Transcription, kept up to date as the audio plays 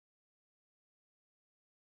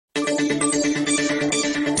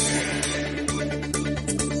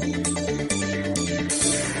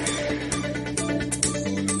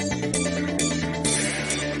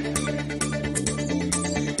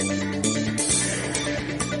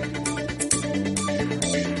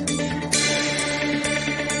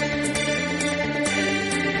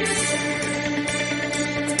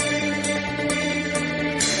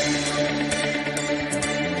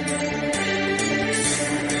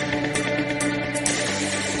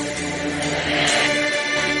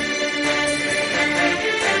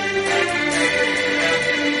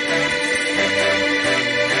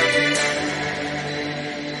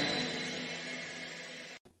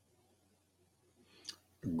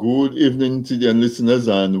Good evening to the listeners,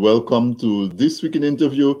 and welcome to This Week in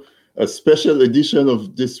Interview, a special edition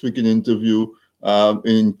of This Week in Interview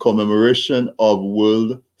in commemoration of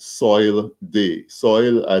World Soil Day.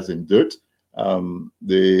 Soil as in dirt,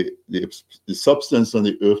 the substance on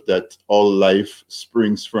the earth that all life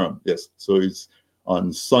springs from. Yes, so it's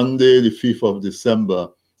on Sunday, the 5th of December,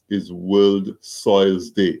 is World Soils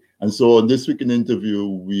Day. And so on This Week in Interview,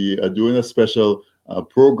 we are doing a special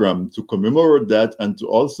program to commemorate that and to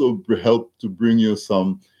also help to bring you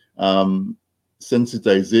some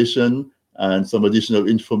sensitization and some additional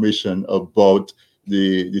information about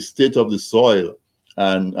the state of the soil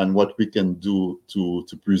and what we can do to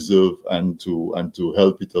preserve and to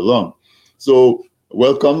help it along. So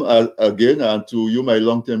welcome again to you, my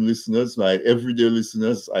long-term listeners, my everyday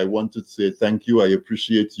listeners. I want to say thank you. I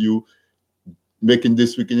appreciate you making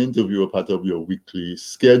This Week in Interview a part of your weekly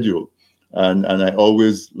schedule. And I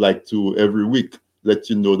always like to, every week, let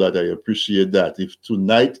you know that I appreciate that. If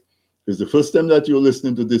tonight is the first time that you're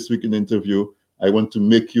listening to This Week in Interview, I want to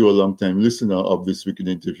make you a long-time listener of This Week in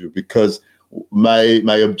Interview, because my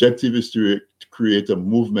objective is to create a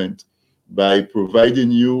movement by providing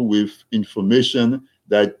you with information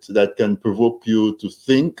that can provoke you to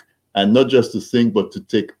think, and not just to think, but to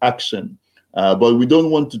take action. But we don't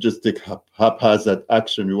want to just take haphazard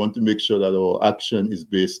action. We want to make sure that our action is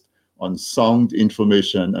based on sound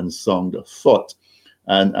information and sound thought.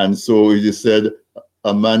 And so it is said,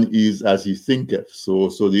 a man is as he thinketh. So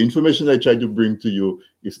the information I try to bring to you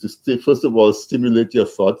is to first of all, stimulate your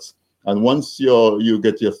thoughts. And once you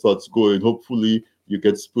get your thoughts going, hopefully you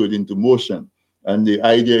get spurred into motion. And the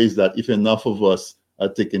idea is that if enough of us are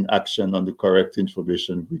taking action on the correct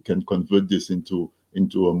information, we can convert this into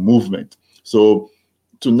a movement. So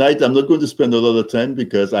tonight, I'm not going to spend a lot of time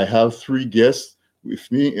because I have three guests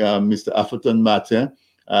with me, Mr. Atherton Martin.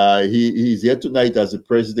 He's here tonight as the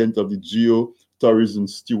president of the Geotourism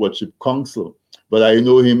Stewardship Council, but I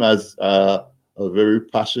know him as a very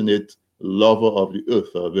passionate lover of the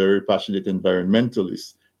earth, a very passionate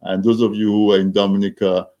environmentalist. And those of you who are in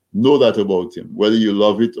Dominica know that about him. Whether you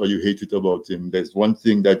love it or you hate it about him, there's one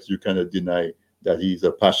thing that you cannot deny, that he's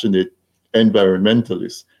a passionate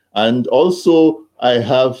environmentalist. And also, I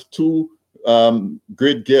have two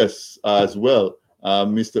great guests as well.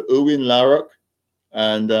 Mr. Erwin Larrock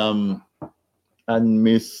and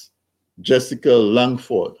Miss Jessica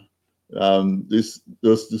Langford. These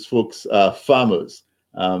folks are farmers,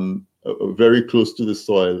 very close to the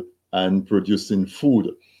soil and producing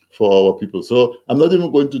food for our people. So I'm not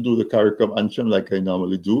even going to do the CARICOM anthem like I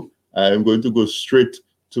normally do. I'm going to go straight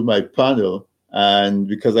to my panel, and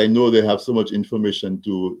because I know they have so much information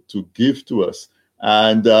to give to us.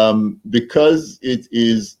 And because it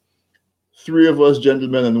is three of us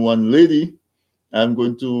gentlemen and one lady, I'm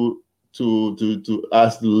going to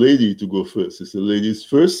ask the lady to go first. It's the ladies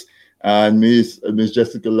first. And Miss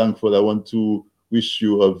Jessica Langford, I want to wish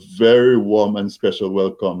you a very warm and special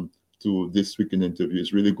welcome to This Week in Interview.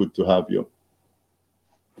 It's really good to have you.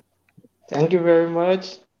 Thank you very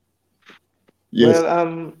much. Yes.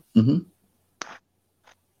 Well,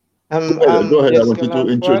 go ahead. I want you to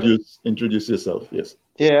Langford. introduce yourself. Yes.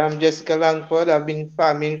 Yeah, I'm Jessica Langford. I've been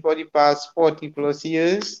farming for the past 40 plus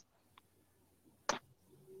years.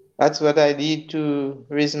 That's what I did to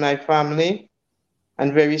raise my family,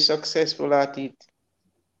 and very successful at it.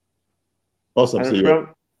 Awesome. And So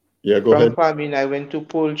from go ahead. farming, I went to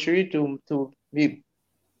poultry to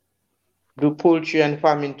do poultry and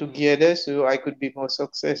farming together so I could be more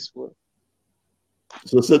successful.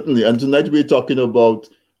 So certainly, and tonight we're talking about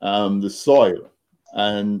the soil,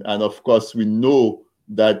 and of course we know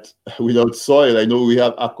that without soil, I know we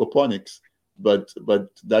have aquaponics, but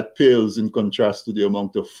that pales in contrast to the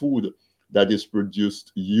amount of food that is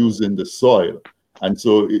produced using the soil. And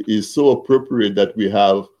so it is so appropriate that we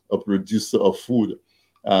have a producer of food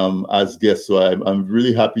as guests. So I'm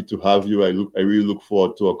really happy to have you. I really look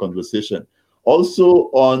forward to our conversation.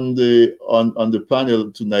 Also on the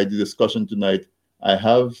panel tonight, the discussion tonight, I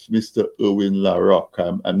have Mr. Erwin Larocque.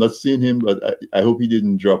 I'm not seeing him, but I hope he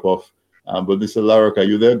didn't drop off. But Mr. Larocque, are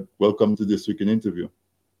you there? Welcome to This Week in Interview.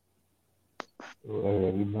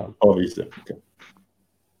 Oh, he's there. Okay.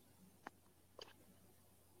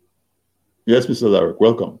 Yes, Mr. Larocque,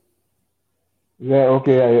 welcome. Yeah,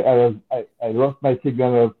 okay. I lost my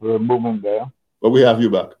signal for a moment there. But we have you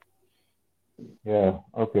back. Yeah,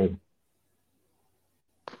 okay.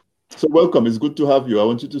 So welcome. It's good to have you. I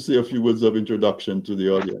want you to say a few words of introduction to the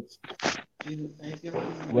audience.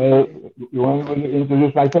 Well, you want me to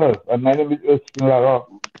introduce myself? My name is Erwin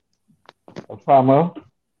Larocque, a farmer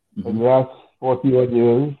for the last 40-odd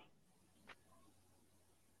years.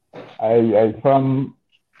 I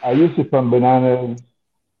used to farm bananas,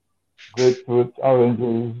 grapefruits,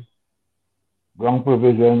 oranges, ground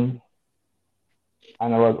provisions,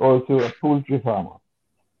 and I was also a poultry farmer.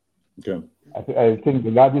 Okay. I think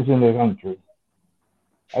the largest in the country.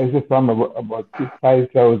 I used to farm about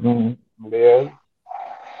 5,000 layers,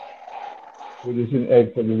 producing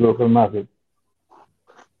eggs for the local market.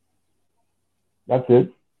 That's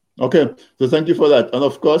it. Okay, so thank you for that. And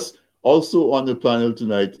of course, also on the panel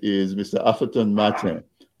tonight is Mr. Atherton Martin.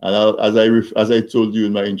 And as I told you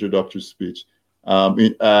in my introductory speech,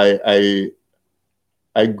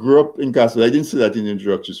 I grew up in Castle. I didn't say that in the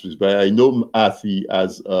introductory speech, but I know Athi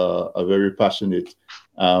as a very passionate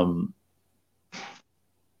lover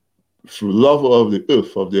of the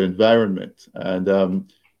earth, of the environment.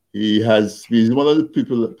 And he's one of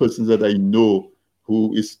the persons that I know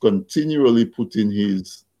who is continually putting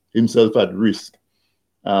himself at risk.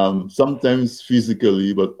 Sometimes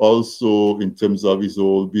physically, but also in terms of his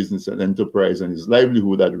whole business and enterprise and his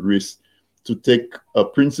livelihood at risk, to take a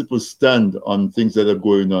principled stand on things that are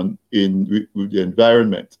going on with the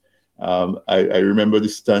environment. I remember the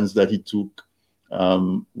stance that he took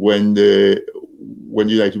when the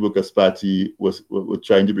United Workers' Party was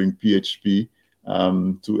trying to bring PHP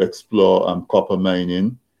to explore copper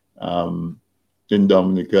mining in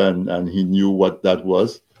Dominica, and he knew what that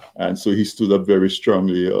was. And so he stood up very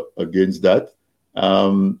strongly against that.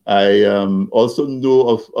 I also know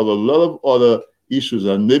of a lot of other issues,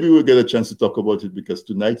 and maybe we'll get a chance to talk about it, because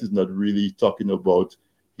tonight is not really talking about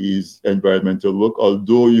his environmental work,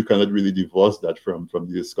 although you cannot really divorce that from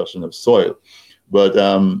the discussion of soil. But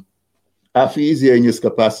Afi is here in his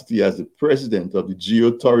capacity as the president of the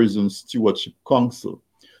Geotourism Stewardship Council.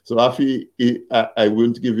 So Afi, I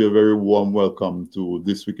want to give you a very warm welcome to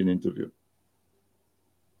This Week in Interview.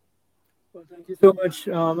 Well, thank you so much,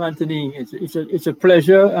 Anthony. It's a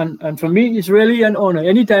pleasure, and for me, it's really an honor.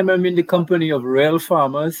 Anytime I'm in the company of real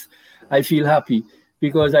farmers, I feel happy,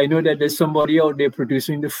 because I know that there's somebody out there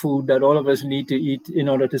producing the food that all of us need to eat in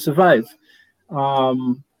order to survive.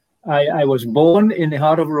 I was born in the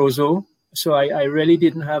heart of Roseau, so I really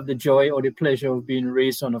didn't have the joy or the pleasure of being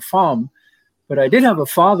raised on a farm, but I did have a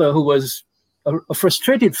father who was a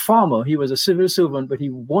frustrated farmer. He was a civil servant, but he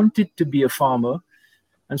wanted to be a farmer.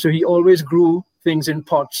 And so he always grew things in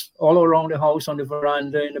pots all around the house, on the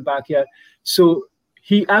veranda, in the backyard. So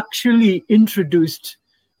he actually introduced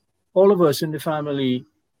all of us in the family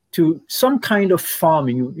to some kind of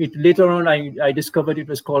farming. Later on, I discovered it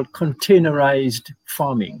was called containerized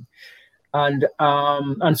farming. And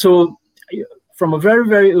so from a very,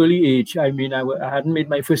 very early age, I mean, I hadn't made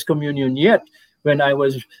my first communion yet when I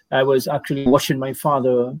was actually watching my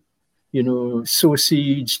father, sow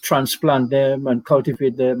seeds, transplant them, and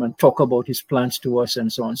cultivate them, and talk about his plans to us,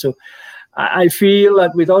 and so on. So I feel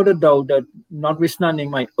that without a doubt that,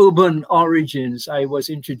 notwithstanding my urban origins, I was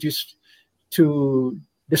introduced to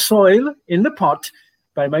the soil in the pot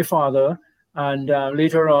by my father. And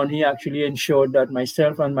later on, he actually ensured that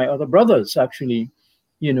myself and my other brothers actually,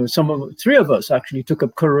 three of us actually took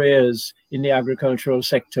up careers in the agricultural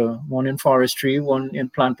sector, one in forestry, one in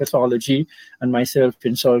plant pathology, and myself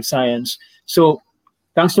in soil science. So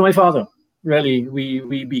thanks to my father, really,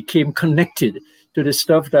 we became connected to the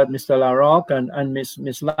stuff that Mr. Larocque and Miss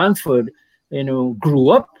Lanford, grew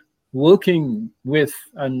up working with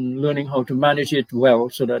and learning how to manage it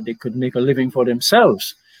well so that they could make a living for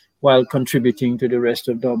themselves while contributing to the rest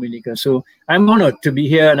of Dominica. So I'm honored to be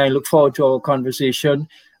here, and I look forward to our conversation.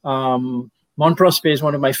 Mount Prosper is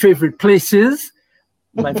one of my favorite places.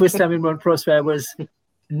 My first time in Mount Prosper, I was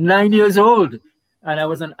 9 years old, and I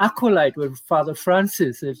was an acolyte with Father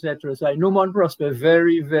Francis, etc. So I know Mount Prosper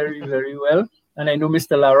very, very, very well, and I know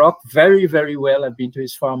Mr. Larocque very, very well. I've been to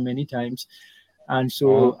his farm many times, and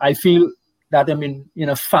so I feel that I'm in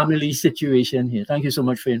a family situation here. Thank you so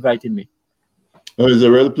much for inviting me. It's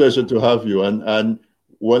a real pleasure to have you. And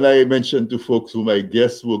when I mentioned to folks who my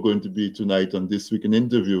guests were going to be tonight on This Week in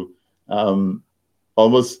Interview,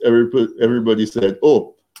 almost everybody said,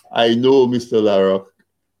 "Oh, I know Mr. Larrock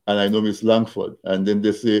and I know Miss Langford." And then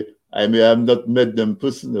they say, "I may have not met them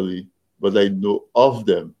personally, but I know of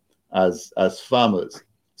them as farmers."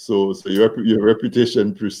 So your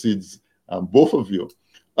reputation precedes both of you.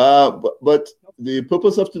 But the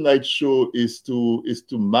purpose of tonight's show is to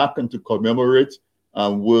mark and to commemorate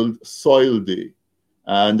World Soil Day.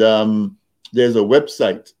 And there's a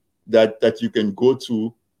website that you can go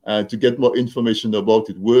to get more information about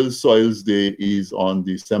it. World Soils Day is on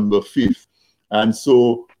December 5th. And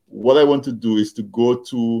so what I want to do is to go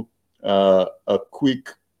to a quick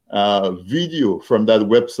video from that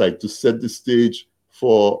website to set the stage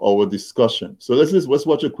for our discussion. So let's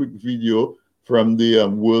watch a quick video from the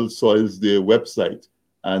World Soils Day website.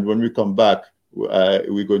 And when we come back,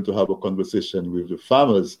 we're going to have a conversation with the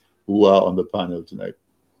farmers who are on the panel tonight.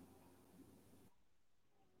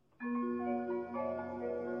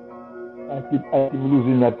 I keep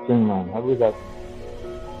losing that thing, man. How was that?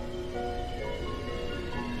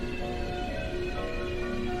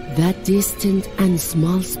 That distant and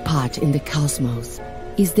small spot in the cosmos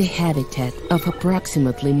is the habitat of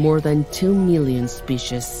approximately more than 2 million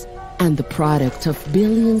species and the product of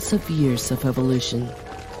billions of years of evolution.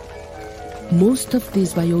 Most of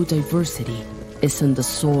this biodiversity is in the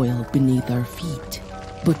soil beneath our feet,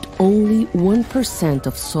 but only 1%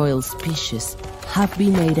 of soil species have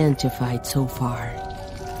been identified so far.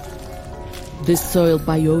 The soil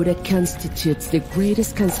biota constitutes the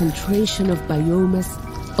greatest concentration of biomass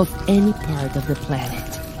of any part of the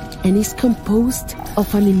planet and is composed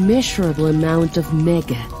of an immeasurable amount of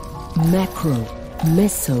mega, macro,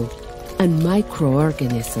 meso, and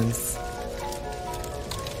microorganisms.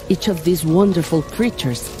 Each of these wonderful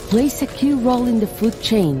creatures plays a key role in the food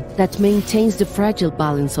chain that maintains the fragile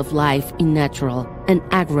balance of life in natural and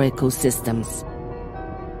agroecosystems.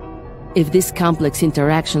 If these complex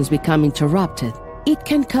interactions become interrupted, it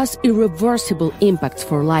can cause irreversible impacts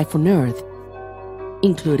for life on Earth,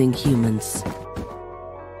 including humans.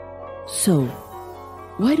 So,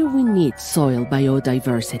 why do we need soil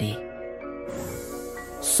biodiversity?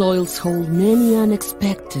 Soils hold many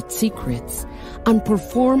unexpected secrets and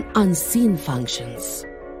perform unseen functions.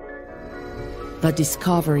 The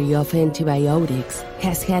discovery of antibiotics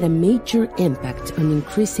has had a major impact on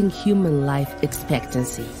increasing human life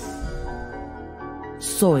expectancy.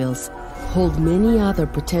 Soils hold many other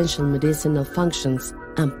potential medicinal functions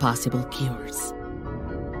and possible cures.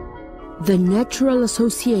 The natural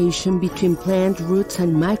association between plant roots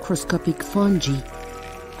and microscopic fungi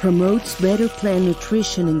promotes better plant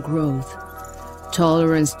nutrition and growth,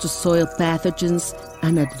 tolerance to soil pathogens,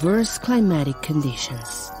 and adverse climatic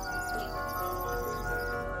conditions.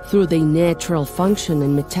 Through their natural function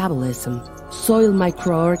and metabolism, soil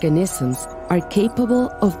microorganisms are capable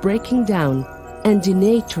of breaking down and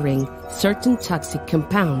denaturing certain toxic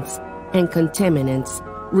compounds and contaminants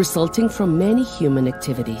resulting from many human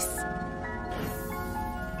activities.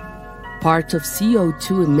 Part of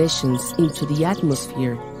CO2 emissions into the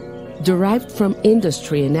atmosphere, derived from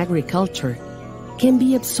industry and agriculture, can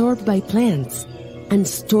be absorbed by plants and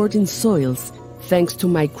stored in soils thanks to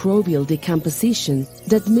microbial decomposition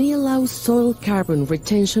that may allow soil carbon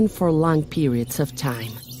retention for long periods of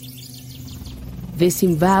time. This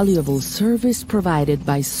invaluable service provided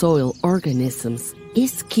by soil organisms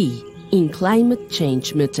is key in climate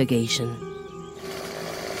change mitigation.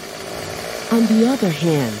 On the other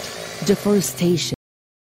hand, deforestation,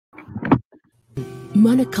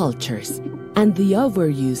 monocultures, and the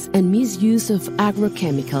overuse and misuse of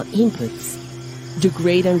agrochemical inputs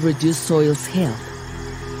degrade and reduce soil's health,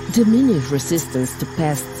 diminish resistance to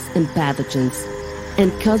pests and pathogens,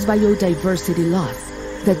 and cause biodiversity loss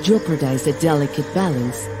that jeopardize the delicate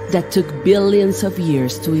balance that took billions of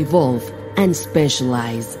years to evolve and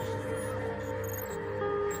specialize.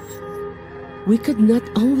 We could not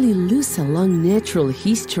only lose a long natural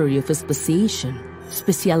history of speciation,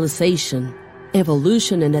 specialization,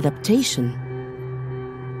 evolution, and adaptation,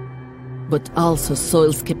 but also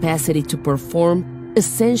soil's capacity to perform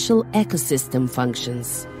essential ecosystem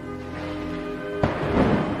functions.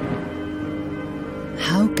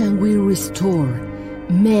 How can we restore,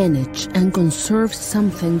 manage, and conserve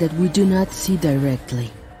something that we do not see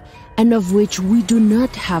directly, and of which we do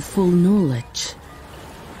not have full knowledge?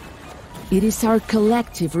 It is our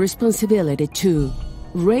collective responsibility to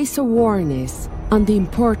raise awareness on the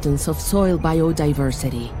importance of soil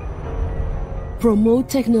biodiversity, promote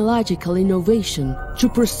technological innovation to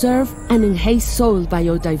preserve and enhance soil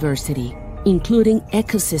biodiversity, including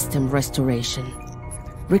ecosystem restoration,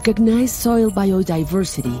 recognize soil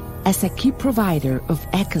biodiversity as a key provider of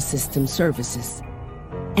ecosystem services,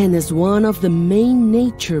 and as one of the main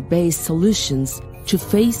nature-based solutions to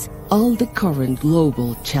face all the current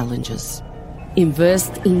global challenges.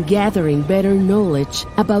 Invest in gathering better knowledge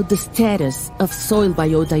about the status of soil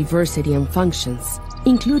biodiversity and functions,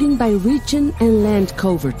 including by region and land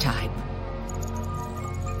cover type.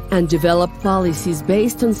 And develop policies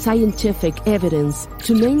based on scientific evidence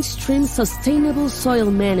to mainstream sustainable soil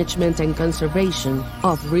management and conservation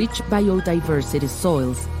of rich biodiversity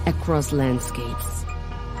soils across landscapes.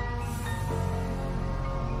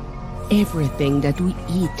 Everything that we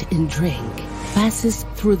eat and drink passes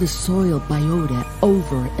through the soil biota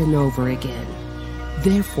over and over again.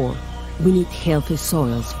 Therefore, we need healthy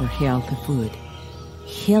soils for healthy food,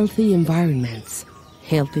 healthy environments,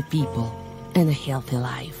 healthy people, and a healthy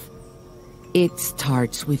life. It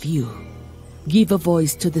starts with you. Give a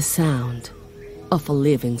voice to the sound of a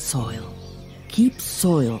living soil. Keep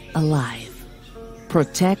soil alive.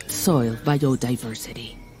 Protect soil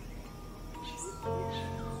biodiversity.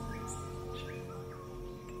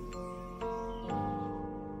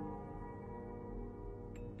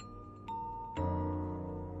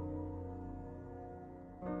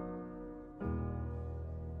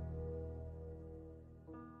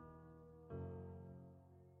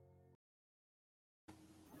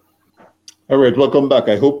 All right, welcome back.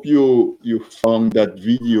 I hope you found that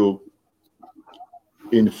video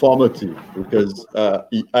informative, because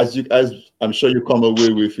as I'm sure you come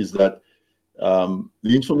away with, is that the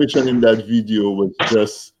information in that video was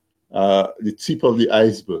just the tip of the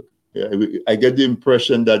iceberg. I get the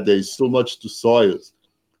impression that there is so much to soils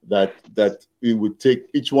that it would take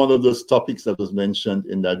each one of those topics that was mentioned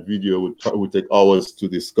in that video would take hours to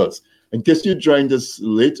discuss. In case you joined us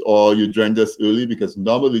late or you joined us early, because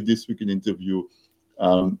normally This Week in Interview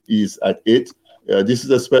is at 8. This is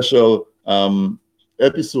a special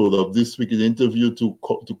episode of This Week in Interview to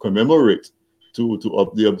commemorate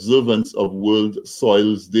the observance of World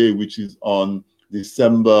Soils Day, which is on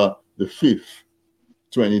December the 5th,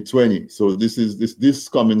 2020. So this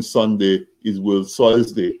coming Sunday is World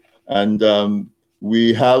Soils Day. And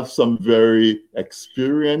we have some very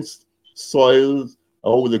experienced soils,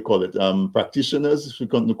 how would they call it, practitioners, if we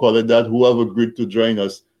can call it that, who have agreed to join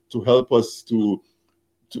us to help us to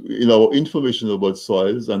information about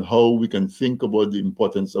soils and how we can think about the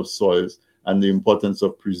importance of soils and the importance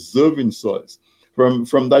of preserving soils.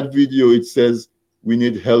 From that video, it says we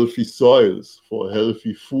need healthy soils for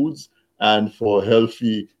healthy foods and for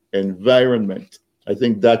healthy environment. I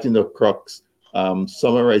think that in the crux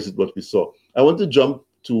summarizes what we saw. I want to jump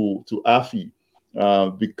to Afi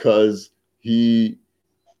because he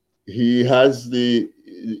has his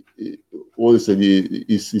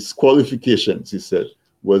qualifications, he said,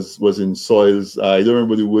 was in soils. I don't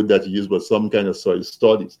remember the word that he used, but some kind of soil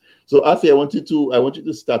studies. So Afi, I want you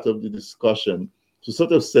to start up the discussion to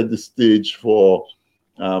sort of set the stage for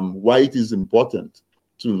why it is important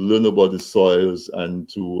to learn about the soils and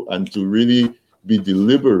to really be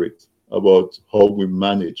deliberate about how we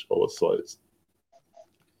manage our soils.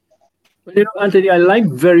 Well, Anthony, I like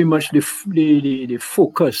very much the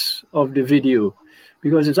focus of the video,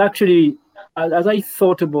 because it's actually, as I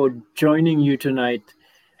thought about joining you tonight,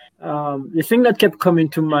 the thing that kept coming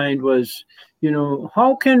to mind was,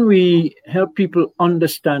 how can we help people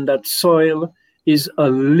understand that soil is a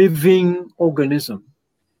living organism,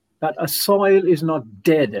 that a soil is not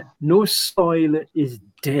dead. No soil is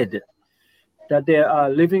dead, that there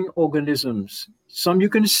are living organisms. Some you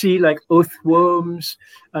can see, like earthworms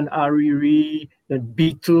and ariri and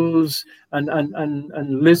beetles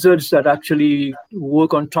and lizards that actually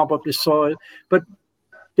work on top of the soil. But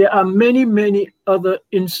there are many, many other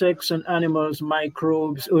insects and animals,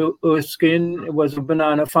 microbes. Erskine was a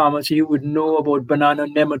banana farmer, so he would know about banana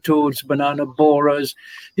nematodes, banana borers.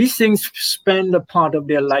 These things spend a part of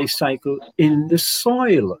their life cycle in the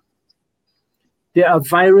soil. There are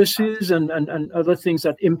viruses and other things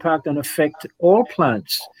that impact and affect all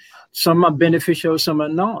plants. Some are beneficial, some are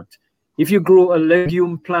not. If you grow a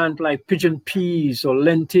legume plant like pigeon peas or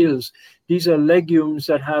lentils, these are legumes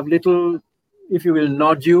that have little, if you will,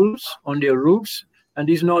 nodules on their roots. And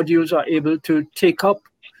these nodules are able to take up,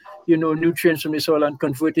 nutrients from the soil and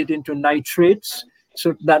convert it into nitrates,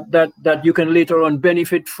 so that you can later on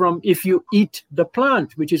benefit from if you eat the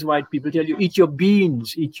plant, which is why people tell you, eat your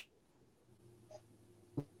beans, eat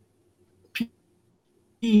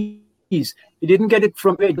peas. You didn't get it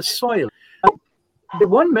from the soil. The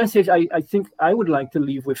one message I think I would like to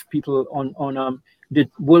leave with people on the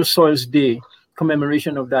World Soils Day,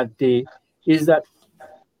 commemoration of that day, is that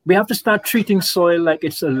we have to start treating soil like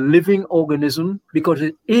it's a living organism, because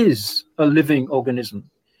it is a living organism.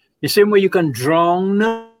 The same way you can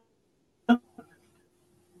drown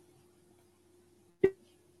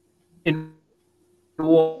in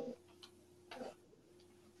water.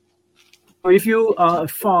 If you are a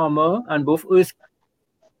farmer, and both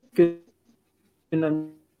Erskine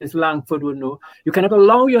and Ms. Langford would know, you cannot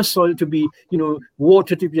allow your soil to be,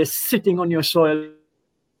 water to be just sitting on your soil.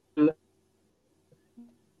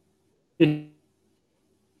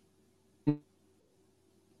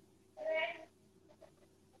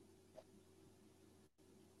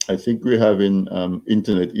 I think we're having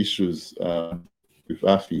internet issues with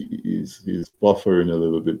Afi. He's buffering a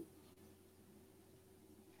little bit.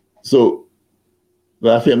 So,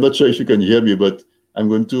 Afi, I'm not sure if you can hear me, but I'm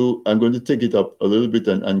going to take it up a little bit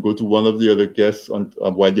and go to one of the other guests on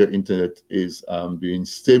why their internet is being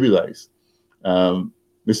stabilized. Mr.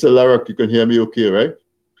 Larak, you can hear me okay, right?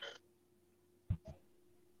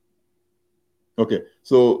 Okay.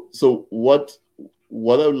 So what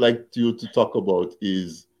I would like you to talk about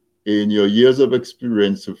is, in your years of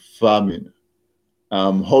experience of farming,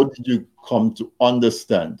 how did you come to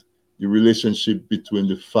understand the relationship between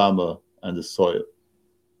the farmer and the soil?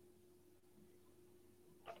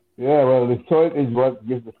 Yeah, well, the soil is what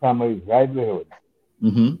gives the farmer his livelihood.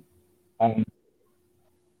 Mm-hmm. And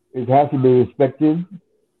it has to be respected.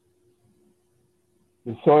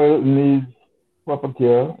 The soil needs proper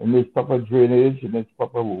care, it needs proper drainage, it needs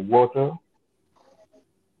proper water.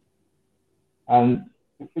 And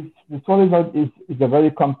the soil is a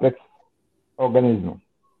very complex organism.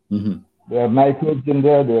 Mm-hmm. There are microbes in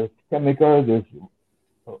there, there's chemicals, there's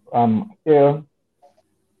air.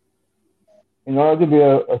 In order to be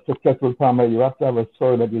a successful farmer, you have to have a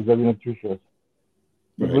soil that is very nutritious,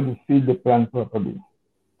 able to feed the plant properly.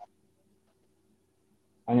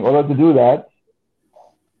 And in order to do that,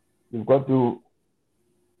 you've got to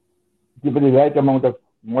give it the right amount of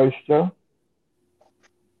moisture.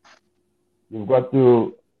 You've got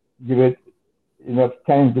to give it enough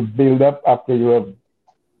time to build up after you have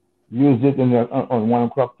used it on one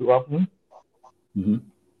crop too often. Mm-hmm.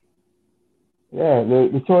 Yeah,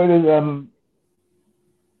 the soil is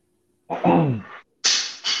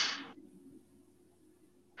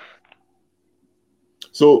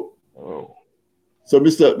So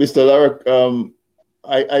Mr. Larak,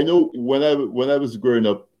 I know when I was growing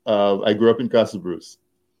up, I grew up in Castle Bruce.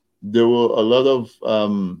 There were a lot of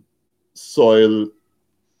soil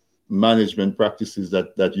management practices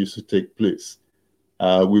that used to take place.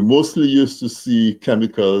 We mostly used to see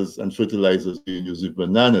chemicals and fertilizers being used with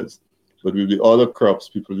bananas, but with the other crops,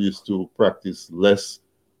 people used to practice less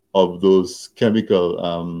of those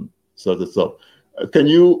chemical sort of stuff. Can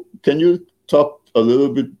you talk a little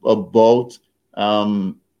bit about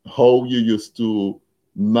how you used to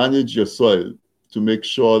manage your soil to make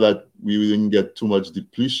sure that we didn't get too much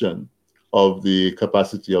depletion of the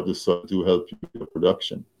capacity of the soil to help you with your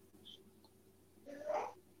production?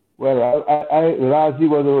 Well, I largely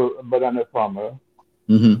was a banana farmer,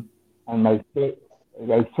 mm-hmm. and my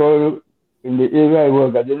soil in the area I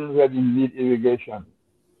was, I didn't really need irrigation.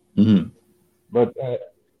 Mm-hmm. But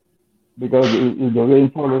because the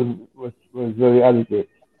rainfall was very adequate.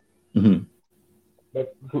 Mm-hmm.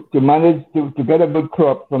 But to manage to get a good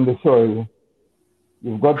crop from the soil,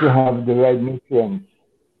 you've got to have the right nutrients.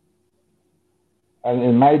 And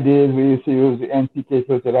in my days, we used to use the NPK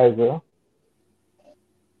fertilizer.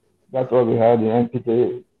 That's all we had, the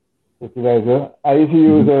NPK fertilizer. I used to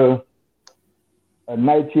use a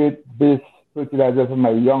nitrate-based fertilizer for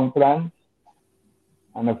my young plants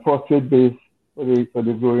and a phosphate-based for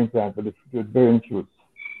the growing plants, for the bearing shoots.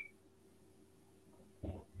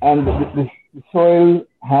 And the soil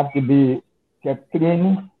had to be kept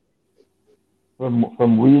clean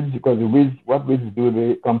from weeds, because what weeds do,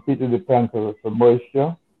 they compete with the plant for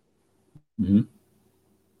moisture. Mm-hmm.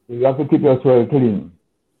 So you have to keep your soil clean.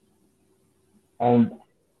 And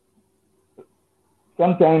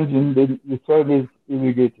sometimes the soil is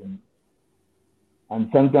irrigating, and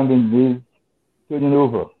sometimes it needs turning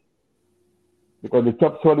over, because the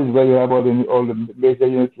topsoil is where you have all the major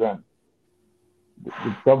nutrients.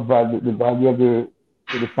 The top value, the value of the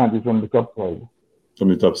plant is from the topsoil. From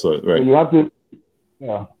the topsoil, right? So you have to,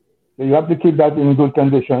 So you have to keep that in good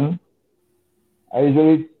condition. I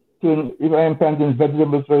usually turn, if I am planting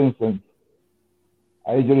vegetables, for instance,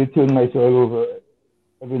 I usually turn my soil over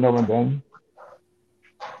every now and then,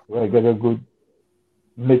 so I get a good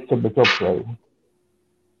mix of the topsoil.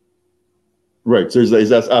 Right. So it's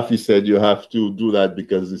as Afi said, you have to do that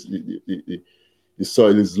because the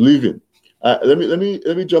soil is living. Let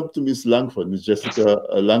me jump to Miss Langford, Miss Jessica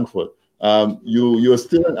Langford. You're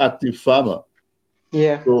still an active farmer.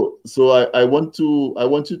 Yeah. So I want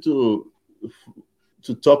you to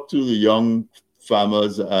talk to the young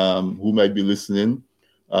farmers who might be listening.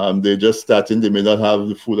 They're just starting. They may not have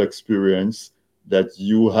the full experience that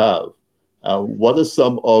you have. What are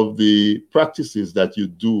some of the practices that you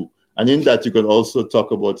do? And in that, you can also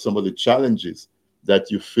talk about some of the challenges that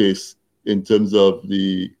you face in terms of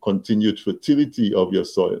the continued fertility of your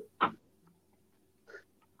soil.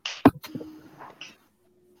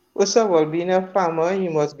 First of all, being a farmer,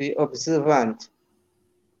 you must be observant.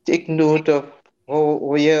 Take note of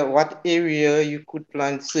what area you could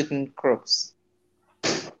plant certain crops.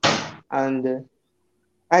 And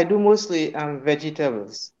I do mostly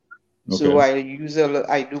vegetables. Okay. So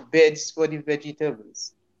I do beds for the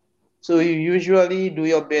vegetables. So you usually do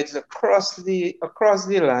your beds across the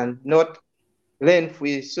land, not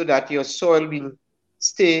lengthways, so that your soil will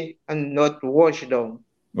stay and not wash down.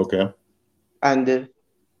 Okay. And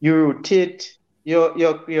you rotate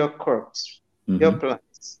your crops, your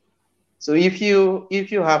plants. So if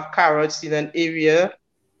you have carrots in an area,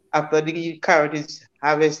 after the carrot is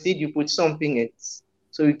harvested, you put something else.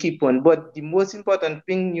 So you keep on. But the most important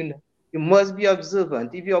thing, you must be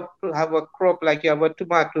observant. If you have a crop like you have a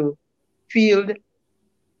tomato field,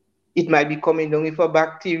 it might be coming down with a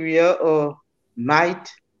bacteria or mite.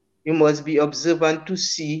 You must be observant to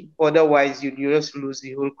see, otherwise you just lose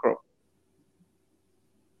the whole crop.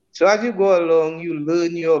 So as you go along, you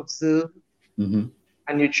learn, you observe, and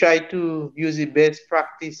you try to use the best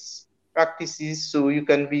practices so you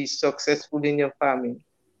can be successful in your farming.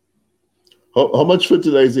 How much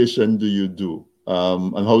fertilization do you do?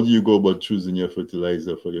 And how do you go about choosing your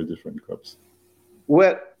fertilizer for your different crops?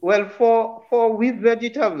 Well, for wheat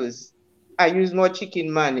vegetables, I use more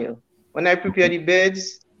chicken manure. When I prepare the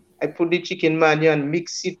beds, I put the chicken manure and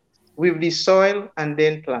mix it with the soil and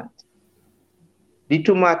then plant. The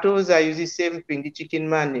tomatoes, I use the same thing, the chicken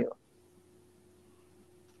manure.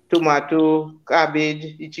 Tomato,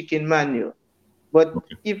 cabbage, the chicken manure. But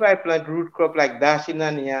if I plant root crop like dashing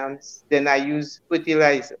and yams, then I use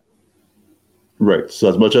fertilizer. Right. So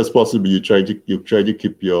as much as possible, you try to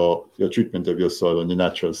keep your treatment of your soil on the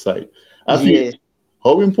natural side. Afi,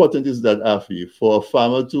 how important is that, Afi, for a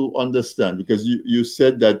farmer to understand? Because you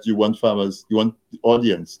said that you want the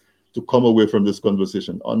audience to come away from this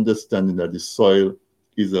conversation understanding that the soil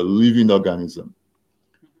is a living organism.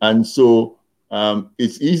 And so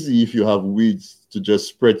it's easy if you have weeds to just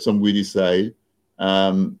spread some weedicide.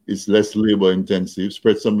 It's less labor intensive.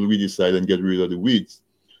 Spread some weedicide and get rid of the weeds.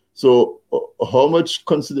 So how much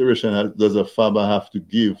consideration does a farmer have to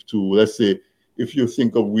give to, let's say, if you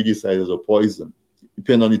think of weedicide as a poison,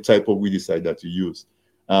 depending on the type of weedicide that you use,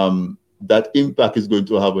 that impact is going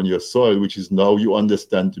to have on your soil, which is now you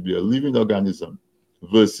understand to be a living organism,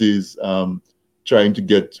 versus trying to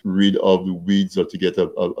get rid of the weeds or to get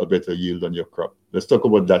a better yield on your crop. Let's talk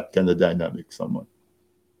about that kind of dynamic, someone.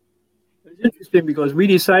 It's interesting because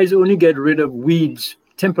weedicides only get rid of weeds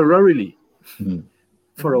temporarily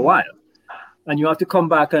for a while. And you have to come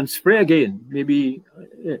back and spray again, maybe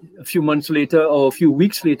a few months later or a few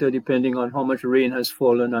weeks later, depending on how much rain has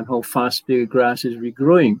fallen and how fast the grass is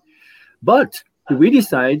regrowing. But the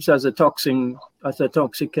weedicides, as a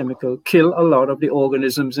toxic chemical, kill a lot of the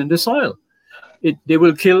organisms in the soil. They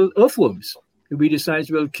will kill earthworms. The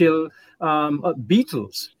weedicides will kill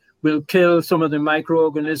beetles, will kill some of the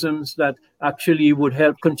microorganisms that actually would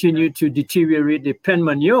help continue to deteriorate the pen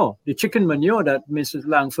manure, the chicken manure that Mrs.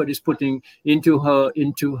 Langford is putting into her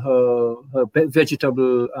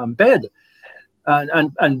vegetable bed,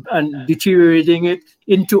 and deteriorating it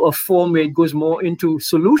into a form where it goes more into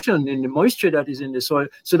solution in the moisture that is in the soil,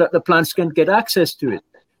 so that the plants can get access to it.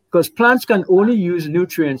 Because plants can only use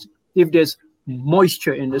nutrients if there's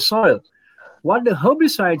moisture in the soil. What the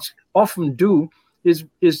herbicides often do is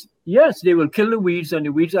yes, they will kill the weeds, and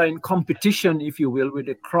the weeds are in competition, if you will, with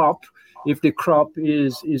the crop. If the crop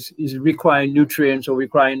is requiring nutrients or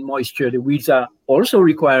requiring moisture, the weeds are also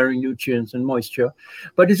requiring nutrients and moisture.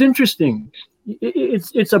 But it's interesting.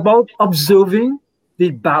 It's about observing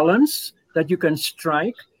the balance that you can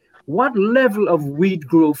strike. What level of weed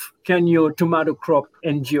growth can your tomato crop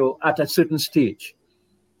endure at a certain stage?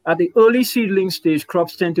 At the early seedling stage,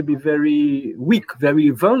 crops tend to be very weak, very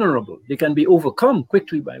vulnerable. They can be overcome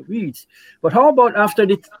quickly by weeds. But how about after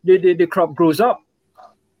the crop grows up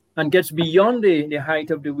and gets beyond the height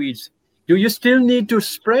of the weeds? Do you still need to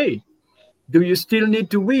spray? Do you still need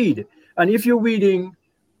to weed? And if you're weeding,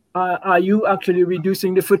 are you actually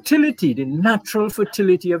reducing the fertility, the natural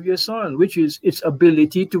fertility of your soil, which is its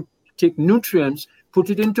ability to take nutrients, put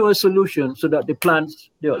it into a solution so that the plants,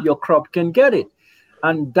 your crop can get it?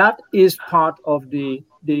 And that is part of the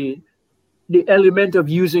element of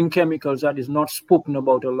using chemicals that is not spoken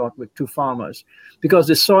about a lot to farmers, because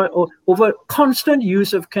the soil, over constant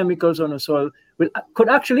use of chemicals on the soil, could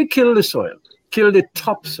actually kill the soil, kill the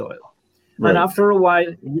topsoil. Right. And after a while,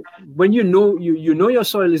 when you know your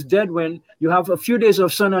soil is dead, when you have a few days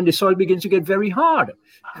of sun and the soil begins to get very hard,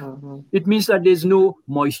 it means that there's no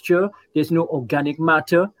moisture, there's no organic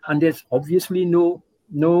matter, and there's obviously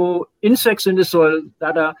no insects in the soil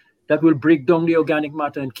that will break down the organic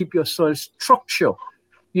matter and keep your soil structure,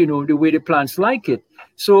 the way the plants like it.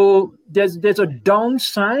 So there's a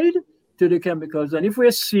downside to the chemicals, and if we're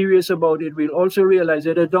serious about it, we'll also realize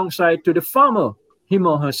that a downside to the farmer, him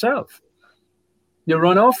or herself. The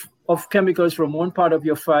runoff of chemicals from one part of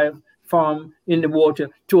your farm in the water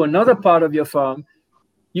to another part of your farm,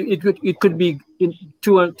 it could be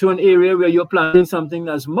to an area where you're planting something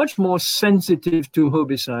that's much more sensitive to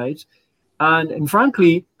herbicides, and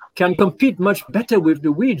frankly can compete much better with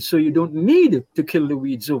the weeds. So you don't need to kill the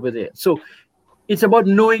weeds over there. So it's about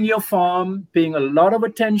knowing your farm, paying a lot of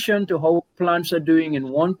attention to how plants are doing in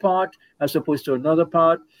one part as opposed to another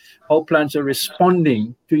part, how plants are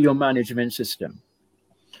responding to your management system.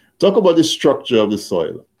 Talk about the structure of the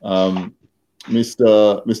soil.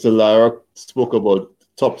 Mr. Larrock spoke about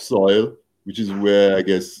topsoil, which is where I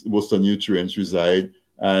guess most of the nutrients reside.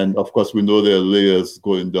 And of course, we know there are layers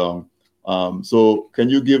going down. So can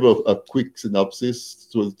you give a quick synopsis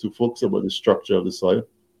to folks about the structure of the soil?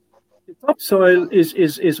 The topsoil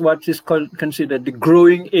is what is considered the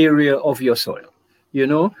growing area of your soil.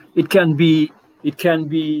 It can be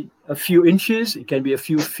a few inches, it can be a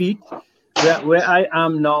few feet. Where I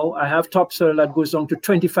am now, I have topsoil that goes down to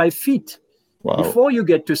 25 feet before you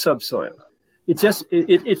get to subsoil.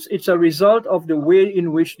 It's a result of the way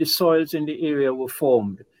in which the soils in the area were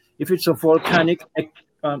formed. If it's a volcanic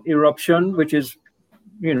eruption, which is,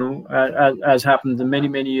 as happened many,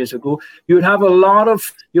 many years ago, you'll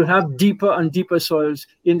have deeper and deeper soils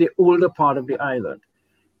in the older part of the island.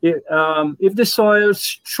 If the soil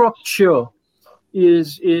structure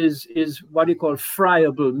is what you call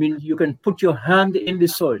friable, means you can put your hand in the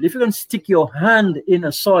soil. If you can stick your hand in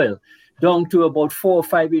a soil down to about 4 or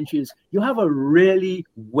 5 inches, you have a really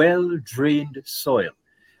well-drained soil.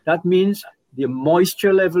 That means the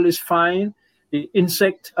moisture level is fine, the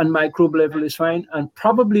insect and microbe level is fine, and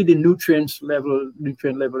probably the nutrient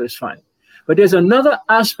level is fine. But there's another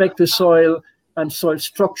aspect to soil and soil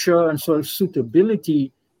structure and soil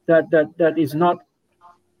suitability that is not,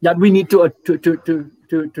 that we need to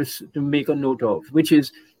make a note of, which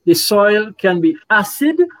is the soil can be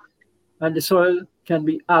acid and the soil can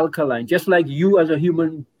be alkaline. Just like you as a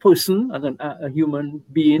human person, as a human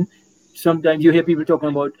being, sometimes you hear people talking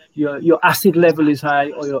about your acid level is high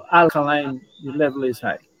or your alkaline level is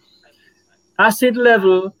high. Acid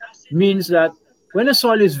level means that when a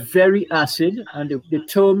soil is very acid, and the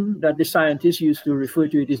term that the scientists use to refer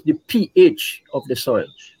to it is the pH of the soil,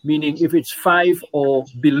 meaning if it's 5 or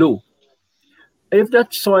below. If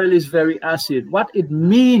that soil is very acid, what it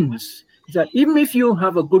means is that even if you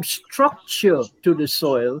have a good structure to the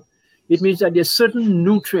soil, it means that there's certain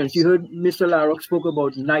nutrients. You heard Mr. Larrock spoke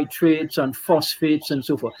about nitrates and phosphates and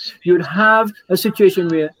so forth. You'd have a situation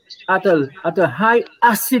where at a high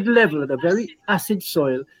acid level, at a very acid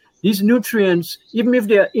soil, these nutrients, even if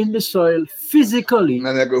they are in the soil physically,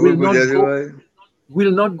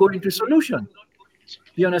 will not go into solution.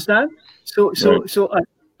 You understand? So a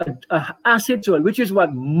acid soil, which is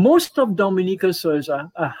what most of Dominica's soils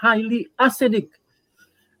are highly acidic.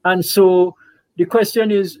 And so the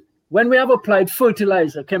question is, when we have applied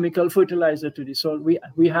fertilizer, chemical fertilizer to the soil,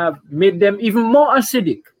 we have made them even more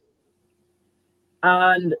acidic.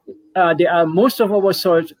 And most of our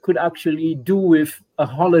soils could actually do with a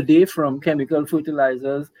holiday from chemical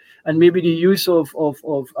fertilizers, and maybe the use of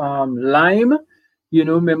lime.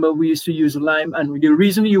 Remember we used to use lime, and the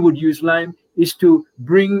reason you would use lime is to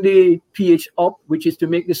bring the pH up, which is to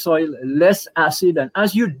make the soil less acid. And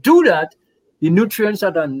as you do that, the nutrients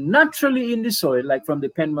that are naturally in the soil, like from the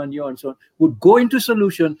pen manure and so on, would go into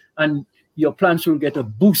solution, and your plants will get a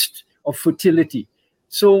boost of fertility.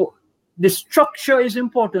 So the structure is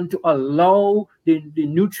important to allow the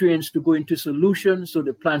nutrients to go into solution so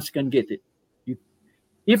the plants can get it.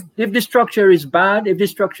 If the structure is bad, if the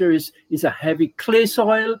structure is a heavy clay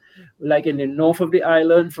soil, like in the north of the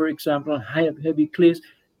island, for example, heavy clays,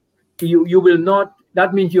 you will not,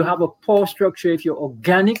 that means you have a poor structure. If your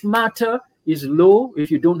organic matter is low,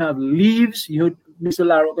 if you don't have leaves, you heard Mr.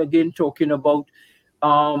 Larrock again talking about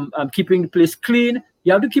keeping the place clean.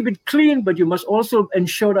 You have to keep it clean, but you must also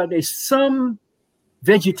ensure that there's some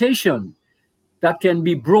vegetation that can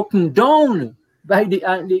be broken down by the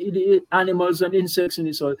animals and insects in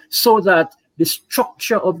the soil, so that the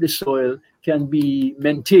structure of the soil can be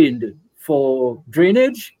maintained for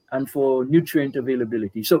drainage and for nutrient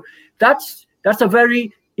availability. So that's That's a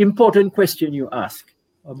very important question you ask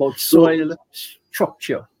about soil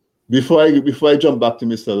structure. Before I jump back to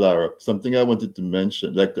Mr. Larrock, something I wanted to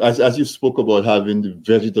mention, like as you spoke about having the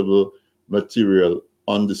vegetable material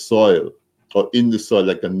on the soil or in the soil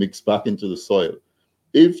that can mix back into the soil.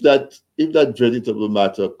 If that vegetable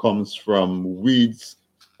matter comes from weeds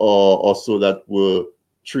or so that were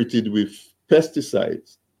treated with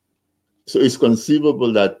pesticides, so it's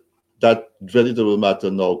conceivable that that vegetable matter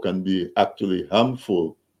now can be actually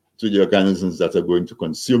harmful to the organisms that are going to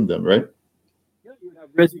consume them, right? Yeah, you have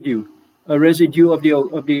residue. A residue of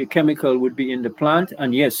the chemical would be in the plant,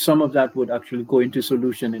 and yes, some of that would actually go into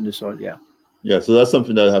solution in the soil. Yeah. Yeah, so that's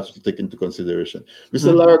something that I have to take into consideration.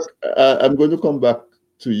 Mr. Larrock, I'm going to come back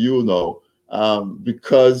to you now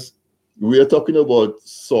because we are talking about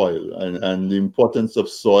soil and the importance of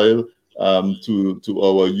soil to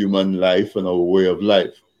our human life and our way of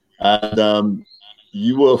life. And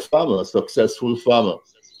you were a farmer, a successful farmer,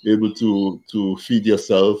 able to feed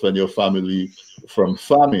yourself and your family from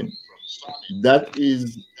farming. That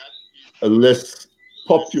is less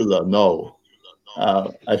popular now.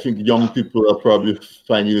 I think young people are probably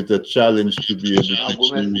finding it a challenge to be able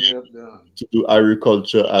to do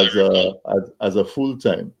agriculture as a full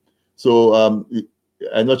time. So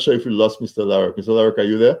I'm not sure if we lost Mr. Larrock. Mr. Larrock, are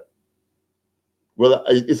you there? Well,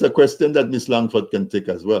 it's a question that Ms. Langford can take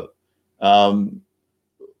as well.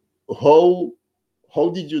 How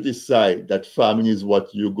did you decide that farming is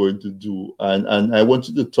what you're going to do? And I want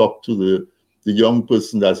you to talk to the young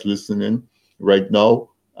person that's listening right now,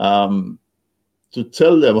 to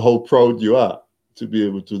tell them how proud you are to be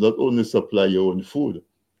able to not only supply your own food,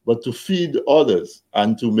 but to feed others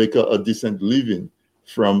and to make a decent living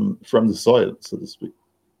from the soil, so to speak.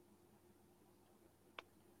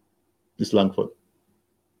 Ms. Langford.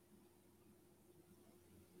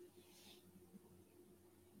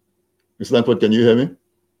 Ms. Langford, can you hear me?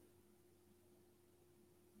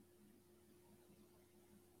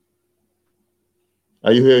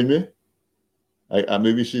 Are you hearing me?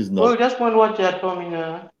 Maybe she's not. Oh, just one watch that for me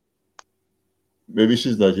now. Maybe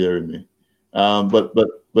she's not hearing me. But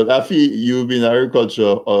Afi, you've been in agriculture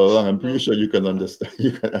all along. I'm pretty sure you can understand.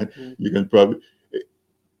 You can probably.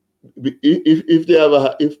 If they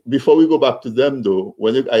have before we go back to them though,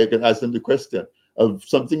 I can ask them the question of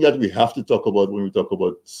something that we have to talk about when we talk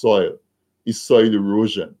about soil is soil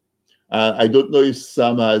erosion. I don't know if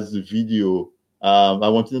Sam has the video. I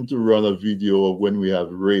wanted them to run a video of when we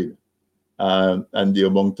have rain. And the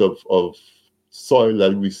amount of soil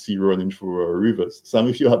that we see running through our rivers. Sam,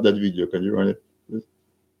 if you have that video, can you run it?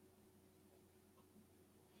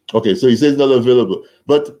 Okay, so he says not available.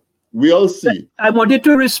 But we all see. I wanted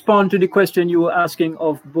to respond to the question you were asking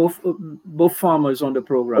of both farmers on the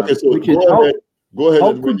program. Okay, so which is go ahead.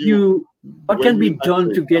 How could what can be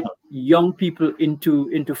done to get young people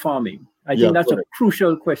into farming? I think that's a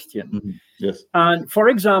crucial question. Mm-hmm. Yes. And for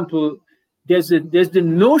example, there's the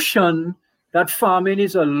notion that farming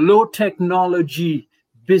is a low technology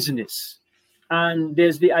business. And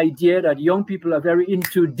there's the idea that young people are very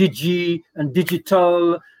into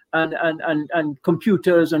digital and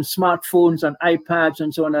computers and smartphones and iPads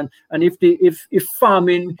and so on. And if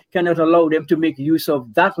farming cannot allow them to make use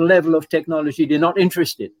of that level of technology, they're not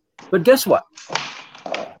interested. But guess what?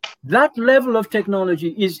 That level of technology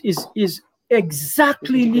is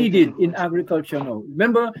exactly needed in agriculture now.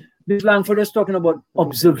 Remember, Ms. Langford is talking about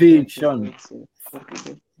observation,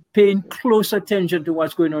 paying close attention to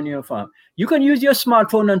what's going on in your farm. You can use your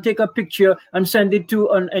smartphone and take a picture and send it to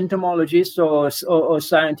an entomologist or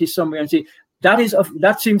scientist somewhere and say,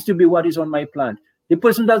 that seems to be what is on my plant. The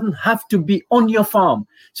person doesn't have to be on your farm.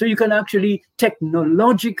 So you can actually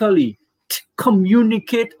technologically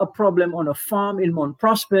communicate a problem on a farm in Mount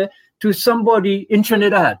Prosper to somebody in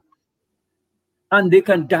Trinidad. And they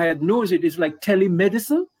can diagnose it. It's like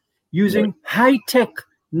telemedicine, using high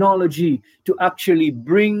technology to actually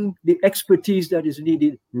bring the expertise that is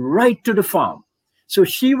needed right to the farm. So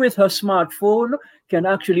she, with her smartphone, can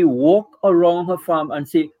actually walk around her farm and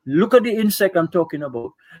say, look at the insect I'm talking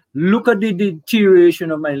about. Look at the deterioration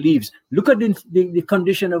of my leaves. Look at the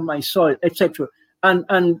condition of my soil, etc.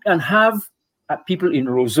 And have people in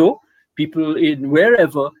Roseau, people in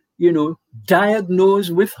wherever,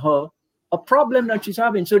 diagnose with her a problem that she's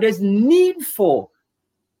having. So there's need for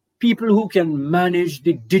people who can manage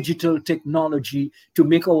the digital technology to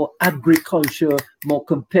make our agriculture more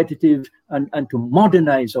competitive and to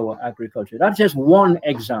modernize our agriculture. That's just one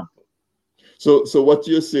example. So what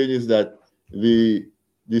you're saying is that the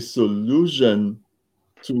solution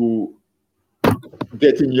to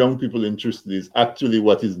getting young people interested is actually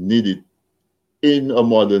what is needed in a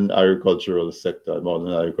modern agricultural sector,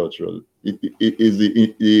 modern agricultural.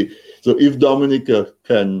 So if Dominica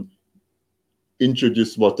can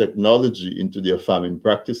introduce more technology into their farming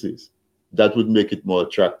practices, that would make it more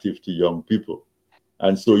attractive to young people.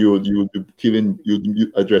 And so you would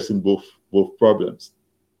be addressing both problems.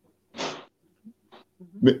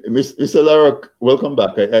 Mr. Larrock, welcome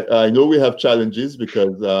back. I know we have challenges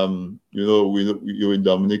because you're in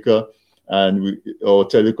Dominica, and our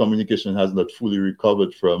telecommunication has not fully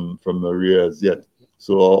recovered from Maria as yet.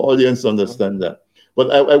 So our audience understand that. But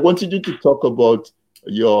I wanted you to talk about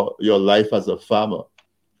your life as a farmer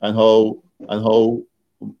and how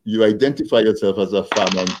you identify yourself as a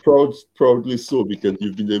farmer, and proudly so, because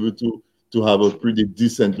you've been able to have a pretty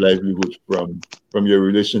decent livelihood from your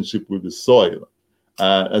relationship with the soil.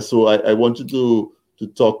 And so I wanted to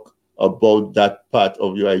talk about that part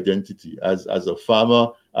of your identity as a farmer,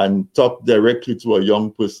 and talk directly to a young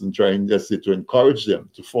person trying, let's say, to encourage them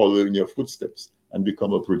to follow in your footsteps and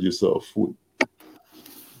become a producer of food.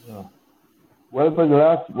 Yeah. Well, for the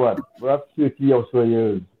last 30 or so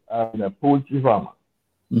years, I've been a poultry farmer.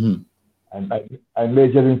 Mm-hmm. And I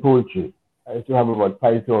majored in poultry. I used to have about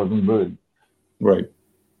 5,000 birds. Right.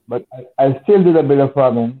 But I still did a bit of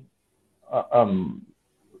farming.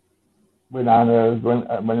 Bananas when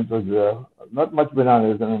it was not much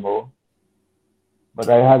bananas anymore, but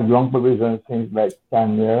I had long provisions, things like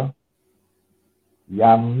tannier,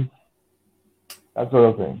 yams, that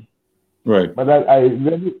sort of thing. Right. But I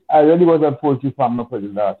really was a poultry farmer for the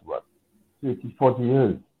last 30, 40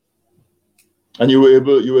 years. And you were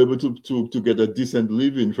able to get a decent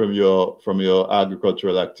living from your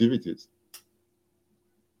agricultural activities.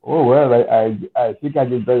 Oh well, I think I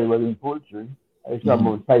did very well in poultry. I used to have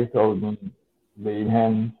about 5,000 laying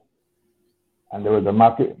hens, and there was a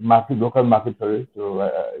local market for it. So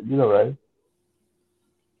right.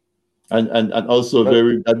 And also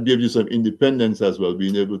that gave you some independence as well,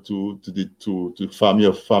 being able to farm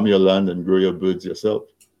your land and grow your birds yourself.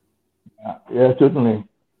 Yeah, certainly.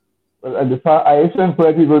 But at the farm, I used to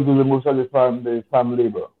employ people to do most of the farm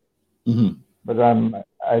labor. Mm-hmm. But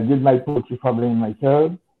I did my poultry farming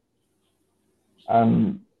myself.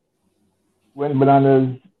 When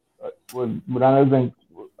bananas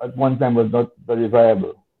at one time was not very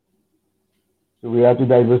viable, so we had to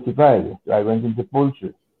diversify. So I went into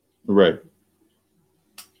poultry. Right.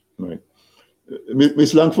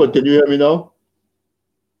 Miss Langford, can you hear me now?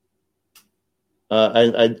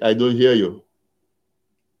 I don't hear you.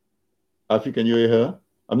 Afi, can you hear her?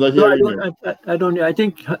 I'm not hearing you. I don't. I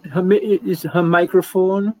think her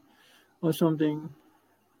microphone or something.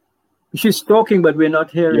 She's talking, but we're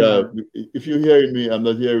not hearing her. If you're hearing me, I'm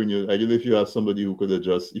not hearing you. I don't know if you have somebody who could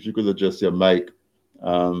adjust. If you could adjust your mic.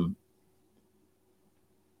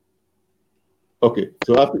 Okay.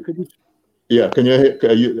 So after, can you hear?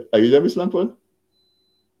 Are you there, Miss Langford?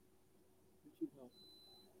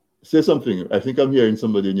 Say something. I think I'm hearing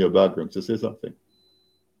somebody in your background. So say something.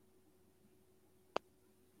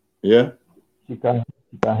 Yeah. She can't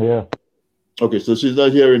hear. Okay, so she's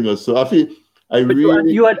not hearing us. So Afi,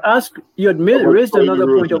 you had raised another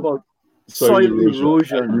point about soil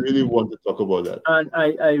erosion. I really want to talk about that. And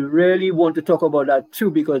I really want to talk about that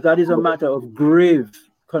too, because that is a matter of grave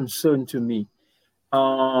concern to me.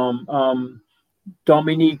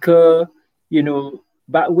 Dominica,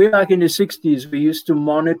 way back in the 60s, we used to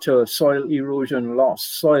monitor soil erosion loss,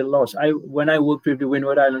 soil loss. When I worked with the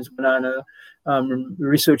Windward Islands Banana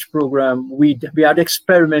research program, we had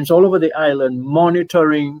experiments all over the island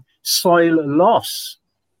monitoring soil loss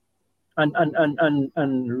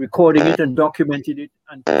and recording it and documenting it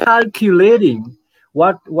and calculating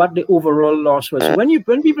what the overall loss was.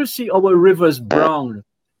 When people see our rivers brown,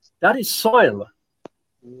 that is soil.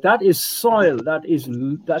 That is soil that is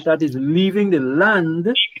leaving the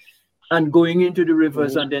land and going into the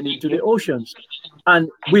rivers and then into the oceans. And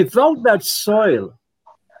without that soil,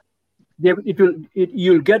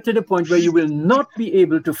 you'll get to the point where you will not be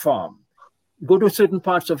able to farm. Go to certain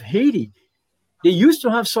parts of Haiti. They used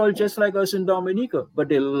to have soil just like us in Dominica, but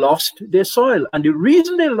they lost their soil. And the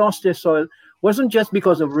reason they lost their soil wasn't just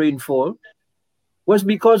because of rainfall, was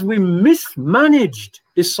because we mismanaged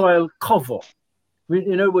the soil cover.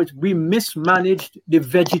 In other words, we mismanaged the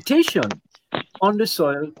vegetation on the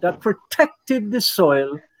soil that protected the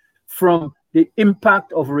soil from the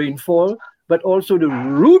impact of rainfall, but also the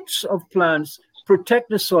roots of plants protect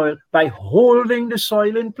the soil by holding the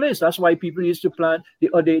soil in place. That's why people used to plant,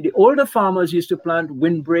 the older farmers used to plant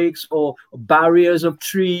windbreaks or barriers of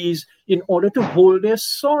trees in order to hold their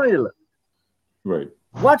soil. Right.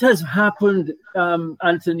 What has happened,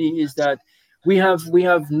 Anthony, is that we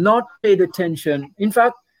have not paid attention. In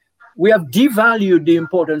fact, we have devalued the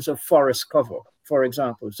importance of forest cover, for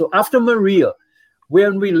example. So after Maria,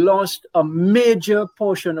 when we lost a major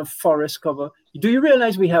portion of forest cover, do you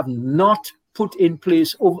realize we have not put in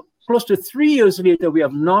place, over close to 3 years later, we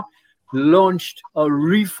have not launched a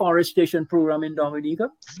reforestation program in Dominica?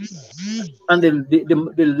 And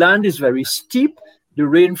the land is very steep. The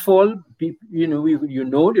rainfall, the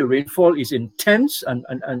rainfall is intense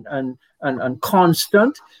and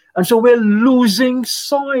constant. And so we're losing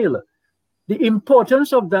soil. The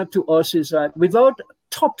importance of that to us is that without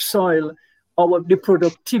topsoil, the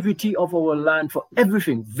productivity of our land for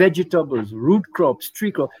everything, vegetables, root crops,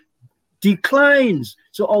 tree crops, declines.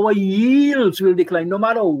 So our yields will decline. No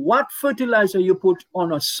matter what fertilizer you put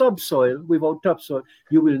on a subsoil, without topsoil,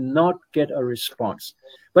 you will not get a response.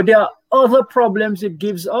 But there are other problems it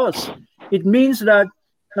gives us. It means that,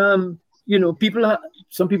 some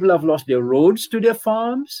people have lost their roads to their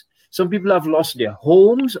farms. Some people have lost their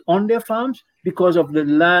homes on their farms because of the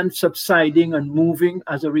land subsiding and moving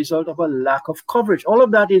as a result of a lack of coverage. All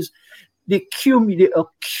of that is the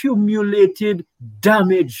accumulated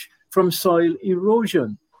damage from soil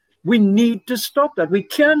erosion. We need to stop that. We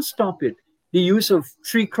can stop it. The use of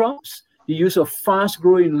tree crops, the use of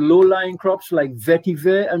fast-growing low-lying crops like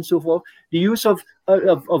vetiver and so forth, the use of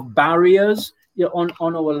barriers on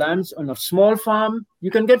our lands. On a small farm, you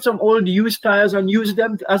can get some old used tires and use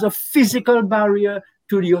them as a physical barrier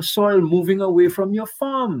to your soil moving away from your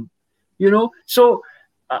farm. So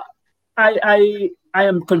I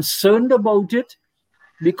am concerned about it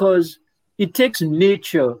because it takes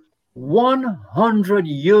nature 100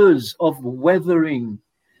 years of weathering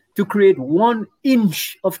to create 1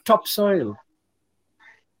 inch of topsoil.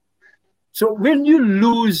 So when you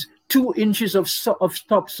lose 2 inches of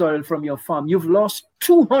topsoil from your farm, you've lost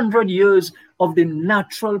 200 years of the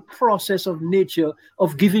natural process of nature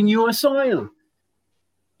of giving you a soil.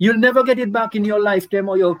 You'll never get it back in your lifetime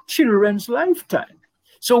or your children's lifetime.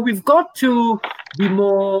 So we've got to be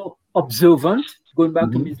more observant, going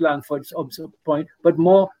back to Ms. Langford's point, but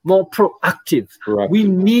more proactive. We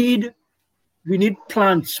need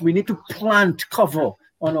plants. We need to plant cover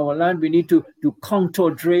on our land. We need to do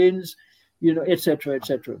contour drains, etc.,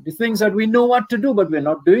 etc. The things that we know what to do, but we're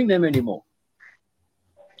not doing them anymore.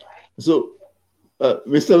 So,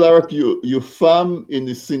 Mr. Larrock, you farm in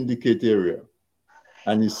the Syndicate area,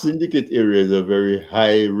 and the Syndicate area is a very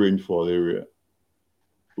high rainfall area.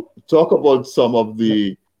 Talk about some of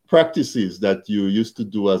the practices that you used to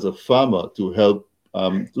do as a farmer to help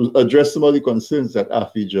to address some of the concerns that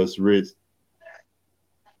Afi just raised.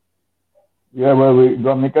 Yeah, well,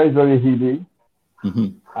 Dominica is very hilly,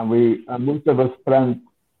 and most of us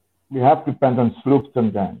we have to plant on slopes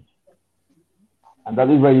sometimes, and that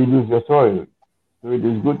is where you lose your soil. So it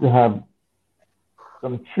is good to have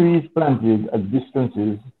some trees planted at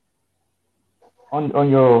distances on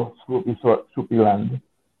your slopy land,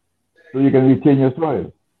 so you can retain your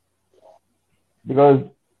soil. Because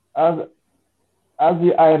as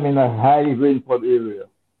I am in a high rainfall area,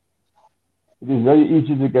 it is very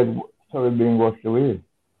easy to get soil being washed away.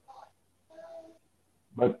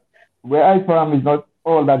 But where I farm is not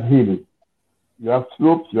all that hilly. You have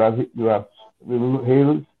slopes, you have little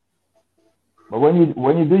hills. But when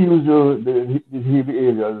you do use the hilly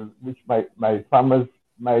areas, which my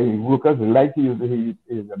workers like to use the hilly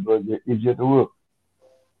areas because they're easier to work,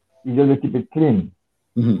 easier to keep it clean.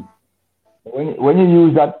 When you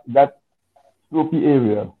use that slopy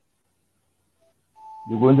area,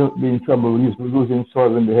 you're going to be in trouble with losing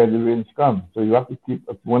soil when the heavy rains come. So you have to keep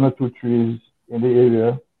 1 or 2 trees in the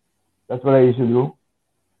area. That's what I used to do.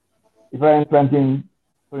 If I am planting,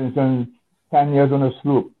 for instance, 10 years on a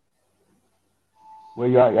slope,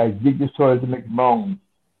 where I dig the soil to make mounds,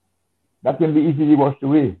 that can be easily washed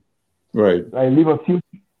away. Right. So I leave a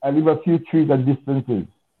few trees at distances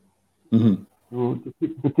to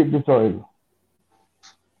keep the soil.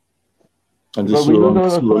 And this will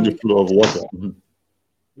slow the flow of water.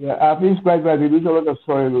 Yeah, I think it's quite right. We lose a lot of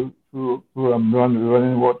soil through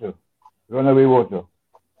runaway water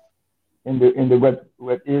in the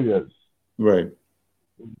wet areas. Right.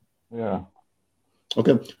 Yeah.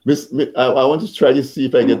 Okay, I want to try to see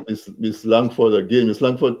if I get Miss Langford again. Miss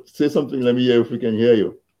Langford, say something. Let me hear if we can hear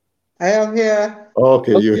you. I am here.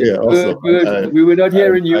 Okay, you're here. Awesome. Good. We were not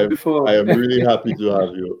hearing you before. I am really happy to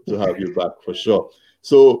have you back for sure.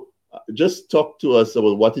 So, just talk to us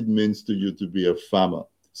about what it means to you to be a farmer.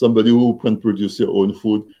 Somebody who can produce your own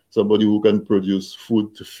food, somebody who can produce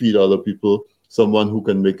food to feed other people, someone who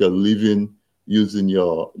can make a living using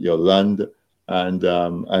your land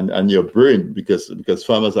and your brain, because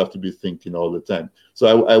farmers have to be thinking all the time.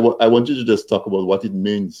 So I want you to just talk about what it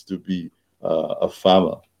means to be a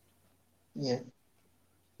farmer. Yeah.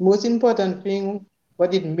 Most important thing,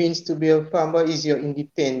 what it means to be a farmer is your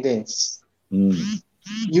independence.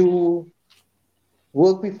 You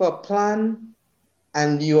work with a plan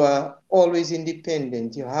and you are always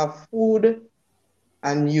independent. You have food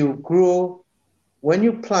and you grow. When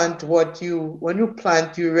you plant, you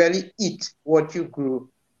really eat what you grow.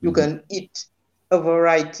 You can eat a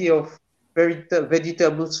variety of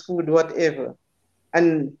vegetables, food, whatever.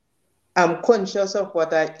 And I'm conscious of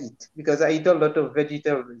what I eat because I eat a lot of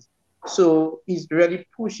vegetables. So it really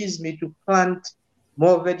pushes me to plant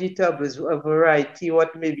more vegetables, a variety,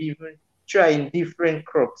 what maybe even trying different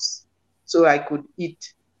crops so I could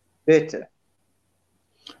eat better.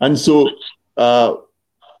 And so how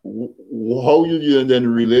you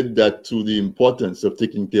then relate that to the importance of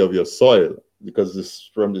taking care of your soil? Because the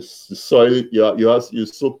soil, you're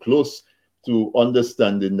so close to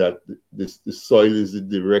understanding that the soil is the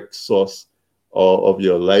direct source of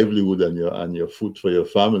your livelihood and your food for your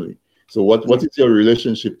family. So what is your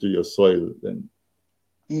relationship to your soil then?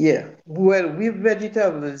 Yeah, well, with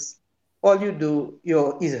vegetables, all you do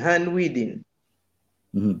is hand weeding.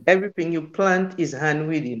 Everything you plant is hand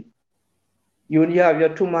weeding. You have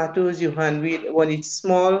your tomatoes, you hand weed when it's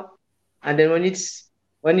small, and then when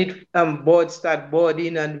it buds start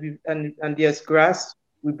budding and there's grass,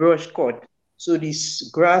 we brush cut. So this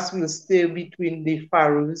grass will stay between the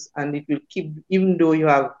furrows and it will keep, even though you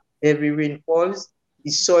have heavy rainfalls,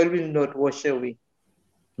 the soil will not wash away.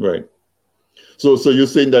 Right. So you're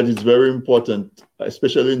saying that it's very important,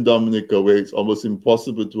 especially in Dominica, where it's almost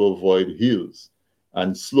impossible to avoid hills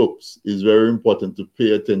and slopes. It's very important to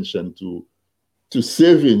pay attention to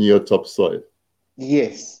saving your topsoil.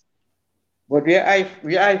 Yes. But where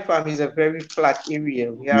I farm is a very flat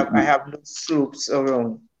area. I have no slopes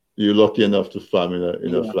around. You're lucky enough to farm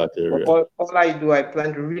in a flat area. All I do, I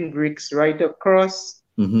plant wind bricks right across.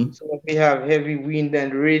 So when we have heavy wind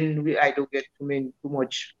and rain, I don't get too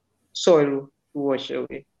much soil to wash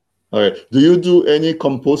away. All right. Do you do any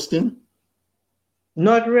composting?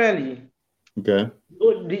 Not really. Okay.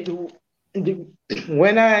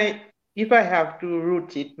 If I have to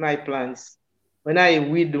rotate my plants, when I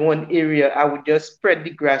weed one area, I would just spread the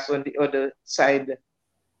grass on the other side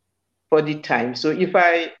for the time. So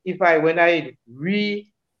when I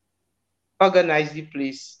reorganize the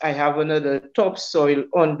place, I have another topsoil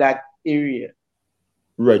on that area.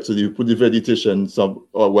 Right. So you put the vegetation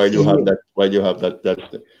while you have that.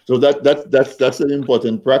 So that's an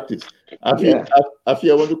important practice. Afi,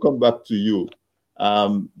 I want to come back to you.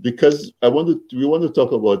 Because we want to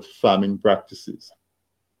talk about farming practices.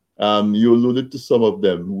 You alluded to some of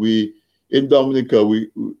them. In Dominica,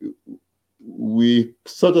 we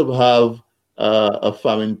sort of have a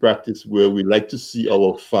farming practice where we like to see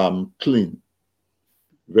our farm clean,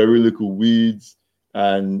 very little weeds,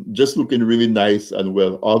 and just looking really nice and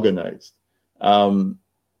well organized.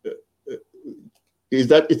 Is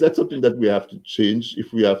that something that we have to change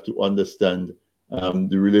if we have to understand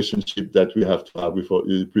the relationship that we have to have with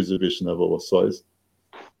the preservation of our soils?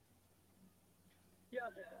 Yeah,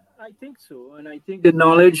 I think so. And I think the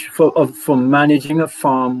knowledge for managing a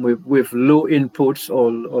farm with low inputs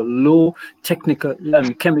or low technical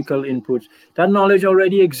chemical inputs, that knowledge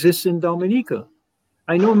already exists in Dominica.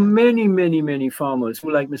 I know many farmers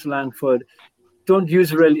who, like Ms. Langford, don't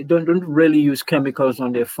really use chemicals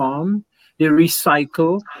on their farm. They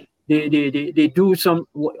recycle. They do some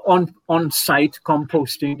on-site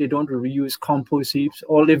composting. They don't reuse compost heaps.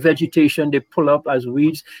 All the vegetation they pull up as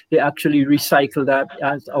weeds, they actually recycle that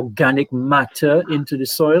as organic matter into the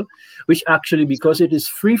soil, which actually, because it is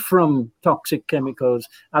free from toxic chemicals,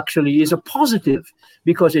 actually is a positive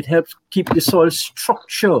because it helps keep the soil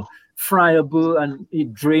structure friable and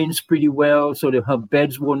it drains pretty well, so that her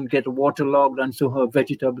beds won't get waterlogged and so her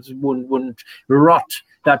vegetables won't rot,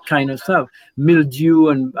 that kind of stuff. Mildew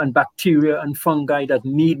and bacteria and fungi that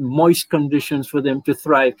need moist conditions for them to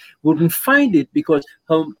thrive wouldn't find it because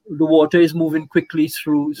the water is moving quickly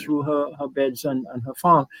through her beds and her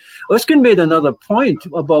farm. Erskine made another point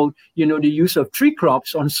about the use of tree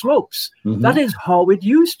crops on slopes. That is how it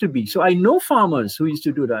used to be. So I know farmers who used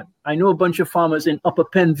to do that. I know a bunch of farmers in Upper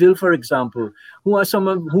Penville, for example, who were some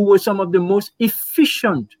of the most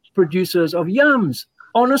efficient producers of yams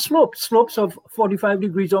on a slopes of 45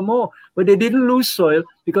 degrees or more, but they didn't lose soil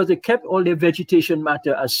because they kept all their vegetation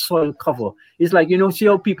matter as soil cover. It's like, see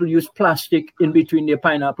how people use plastic in between their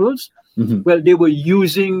pineapples? Well, they were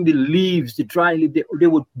using the leaves, the dry leaves. They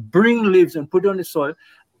would bring leaves and put on the soil,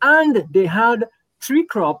 and they had tree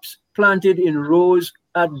crops planted in rows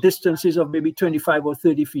at distances of maybe 25 or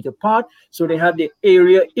 30 feet apart. So they had the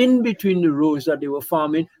area in between the rows that they were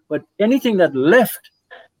farming, but anything that left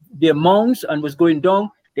the amounts and was going down,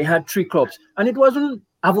 they had 3 crops. And it wasn't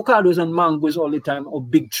avocados and mangoes all the time or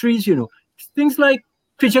big trees, you know. Things like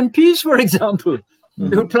pigeon peas, for example.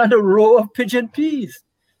 They would plant a row of pigeon peas.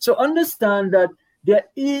 So understand that there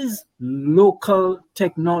is local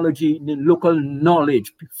technology, local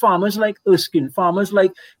knowledge. Farmers like Erskine, farmers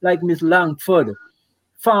like Miss Langford,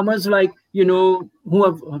 farmers like, you know, who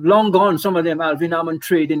have long gone, some of them, Alvin Hammond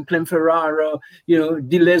Trading, Clem Ferrara, you know,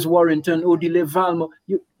 Deleuze Warrington, Odile Valmo.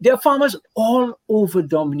 There are farmers all over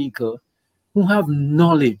Dominica who have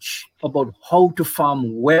knowledge about how to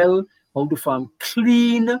farm well, how to farm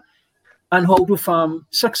clean, and how to farm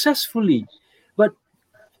successfully. But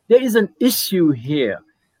there is an issue here.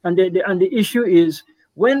 And the issue is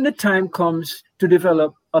when the time comes to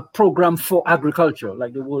develop a program for agriculture,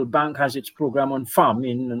 like the World Bank has its program on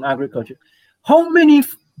farming and agriculture, how many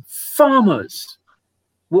farmers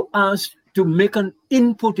were asked to make an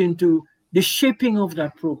input into the shaping of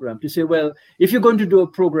that program, to say, well, if you're going to do a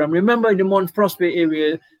program, remember the Mont Prosper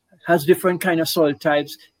area has different kind of soil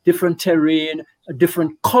types, different terrain, a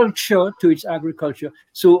different culture to its agriculture.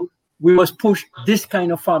 So we must push this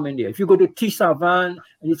kind of farming there. If you go to Tisavan,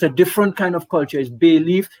 and it's a different kind of culture, it's bay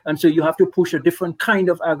leaf, and so you have to push a different kind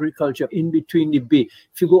of agriculture in between the bay.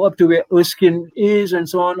 If you go up to where Erskine is and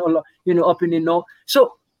so on, or, you know, up in the north.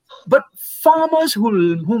 So, but farmers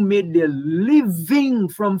who made their living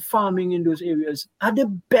from farming in those areas are the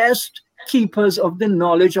best keepers of the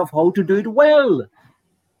knowledge of how to do it well.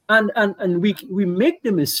 And we make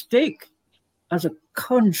the mistake as a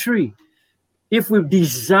country if we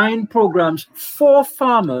design programs for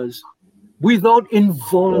farmers without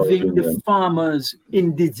involving the farmers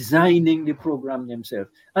in designing the program themselves.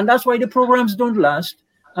 And that's why the programs don't last,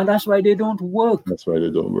 and that's why they don't work. That's why they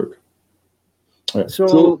don't work. Right.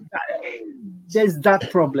 So there's that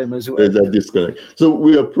problem as well. There's that disconnect. So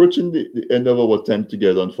we're approaching the end of our time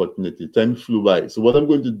together, unfortunately. Time flew by. So what I'm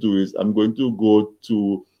going to do is I'm going to go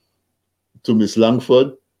to Miss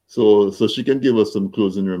Langford so she can give us some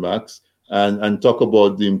closing remarks and talk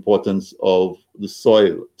about the importance of the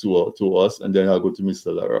soil to us, and then I'll go to Mr.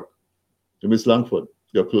 Larrock. So Ms. Langford,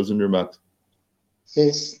 your closing remarks.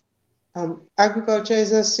 Yes. Agriculture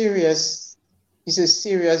is a serious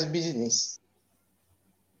business.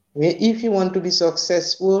 If you want to be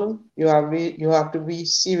successful, you have to be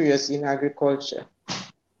serious in agriculture.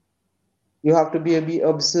 You have to be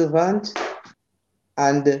observant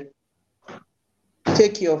and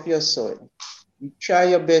take care of your soil. You try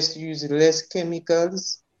your best to use less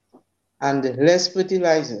chemicals and less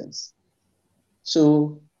fertilizers,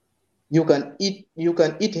 so you can eat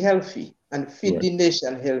healthy and feed the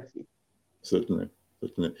nation healthy. Certainly.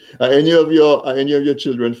 Are any of your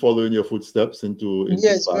children following your footsteps into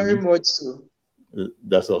yes, farming? very much so.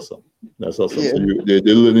 That's awesome. Yeah. So they're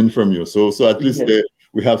learning from you. So at least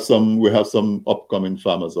we have some upcoming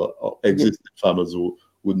farmers or existing farmers who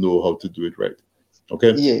would know how to do it right.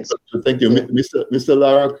 Okay. Yes. So thank you, Mr.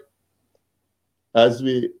 Larrock.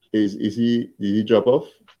 Did he drop off?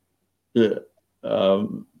 Yeah.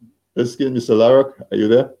 Erskine, Mr. Larrock, are you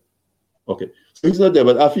there? Okay. So he's not there,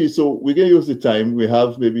 but Afi, so we're gonna use the time. We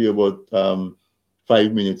have maybe about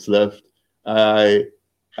 5 minutes left. I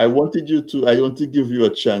want to give you a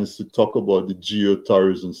chance to talk about the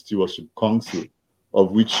Geotourism Stewardship Council,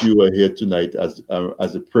 of which you are here tonight as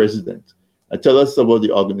a president. Tell us about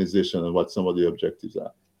the organization and what some of the objectives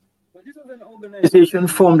are. Well, this was an organization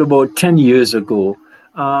formed about 10 years ago.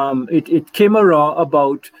 It came around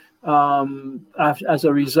about as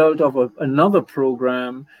a result of another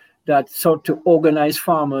program that sought to organize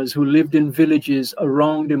farmers who lived in villages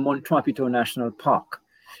around the Mont Trapito National Park.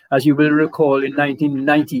 As you will recall, in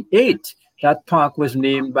 1998, that park was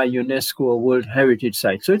named by UNESCO a World Heritage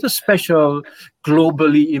Site. So it's a special,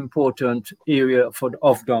 globally important area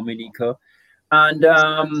of Dominica. And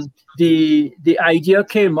the idea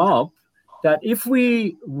came up that if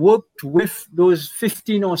we worked with those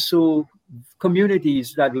 15 or so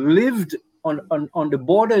communities that lived on the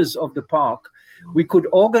borders of the park, we could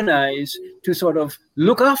organize to sort of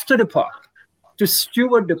look after the park, to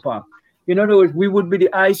steward the park. In other words, we would be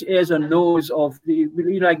the eyes, ears, and nose of the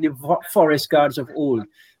forest guards of old.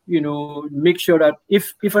 Make sure that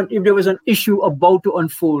if there was an issue about to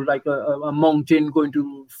unfold, like a mountain going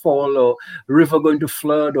to fall or a river going to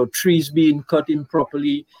flood or trees being cut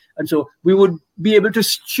improperly, and so we would be able to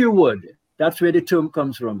steward. That's where the term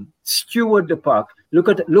comes from. Steward the park.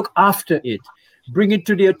 Look after it. Bring it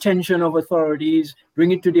to the attention of authorities.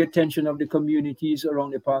 Bring it to the attention of the communities around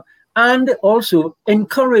the park, and also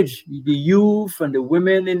encourage the youth and the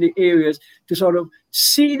women in the areas to sort of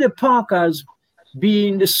see the park as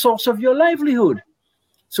being the source of your livelihood.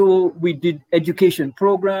 So we did education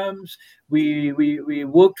programs. We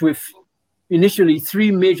worked with initially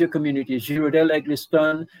 3 major communities: Girardel,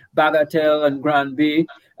 Egliston, Bagatelle, and Grand Bay,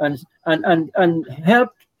 and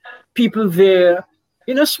helped people there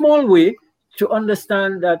in a small way to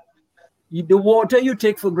understand that the water you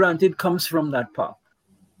take for granted comes from that park.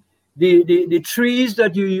 The trees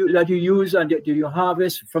that you use and that you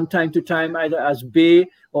harvest from time to time, either as bay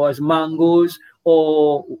or as mangoes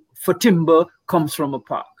or for timber, comes from a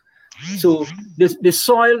park. So the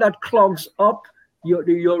soil that clogs up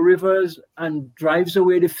your rivers and drives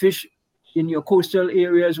away the fish in your coastal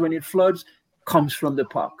areas when it floods comes from the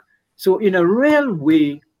park. So in a real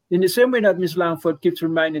way, in the same way that Ms. Langford keeps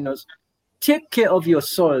reminding us, take care of your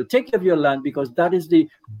soil, take care of your land, because that is the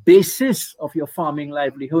basis of your farming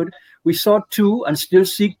livelihood. We sought to and still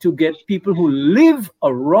seek to get people who live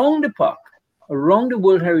around the park, around the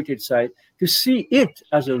World Heritage Site, to see it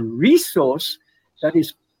as a resource that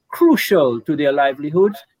is crucial to their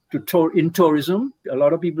livelihoods, in tourism. A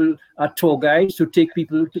lot of people are tour guides to take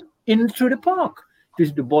people into the park, to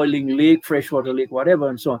the boiling lake, freshwater lake, whatever,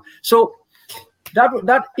 and so on. So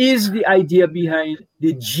that is the idea behind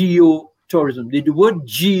the geo-tourism. The word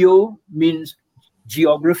geo means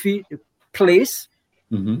geography, place.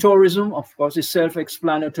 Mm-hmm. Tourism, of course, is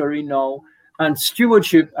self-explanatory now. And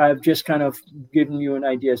stewardship, I've just kind of given you an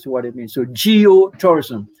idea as to what it means. So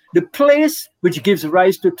geo-tourism, the place which gives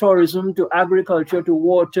rise to tourism, to agriculture, to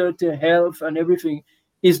water, to health and everything,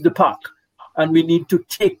 is the park. And we need to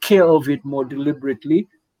take care of it more deliberately.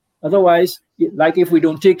 Otherwise, like if we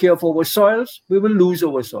don't take care of our soils, we will lose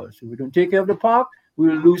our soils. If we don't take care of the park, we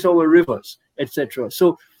will lose our rivers, etc.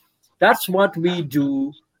 So that's what we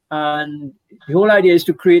do. And the whole idea is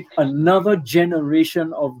to create another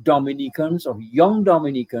generation of Dominicans, of young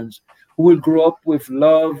Dominicans, who will grow up with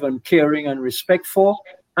love and caring and respect for,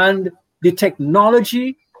 and the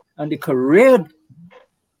technology and the career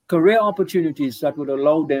opportunities that would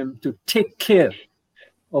allow them to take care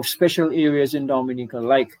of special areas in Dominica,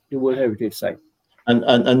 like the World Heritage Site.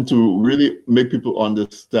 And to really make people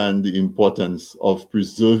understand the importance of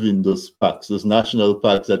preserving those parks, those national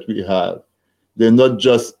parks that we have. They're not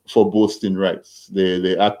just for boasting rights.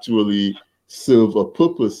 They actually serve a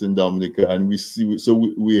purpose in Dominica, and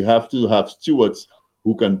we have to have stewards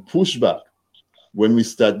who can push back when we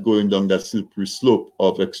start going down that slippery slope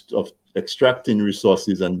of extracting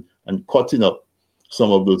resources and cutting up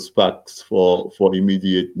some of those parks for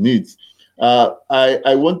immediate needs.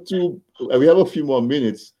 I want to. We have a few more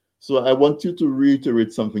minutes, so I want you to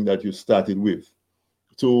reiterate something that you started with.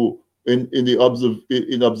 In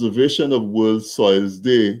observation of World Soils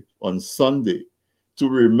Day on Sunday, to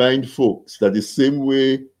remind folks that the same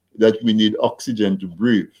way that we need oxygen to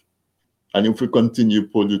breathe, and if we continue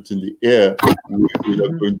polluting the air, we are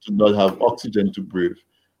going to not have oxygen to breathe.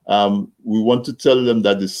 We want to tell them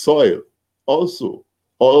that the soil also,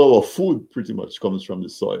 all our food pretty much comes from the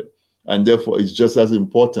soil, and therefore it's just as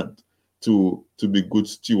important to be good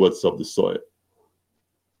stewards of the soil.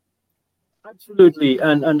 Absolutely,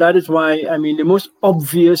 and that is why, I mean, the most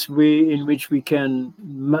obvious way in which we can,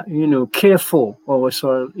 care for our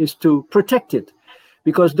soil is to protect it,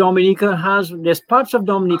 because there's parts of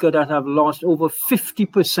Dominica that have lost over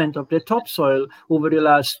 50% of their topsoil over the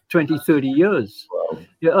last 20, 30 years. Wow.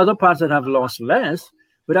 There are other parts that have lost less,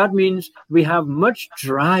 but that means we have much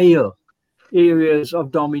drier areas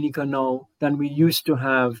of Dominica now than we used to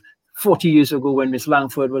have 40 years ago when Miss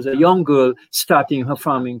Langford was a young girl starting her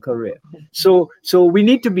farming career. So we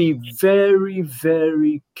need to be very,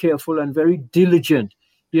 very careful and very diligent.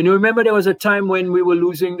 Remember there was a time when we were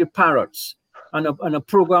losing the parrots, and a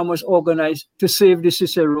program was organized to save the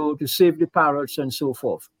Cicero, to save the parrots and so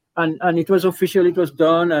forth. And it was official, it was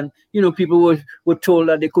done, and people were told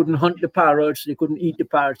that they couldn't hunt the parrots, they couldn't eat the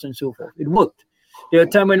parrots and so forth. It worked. There was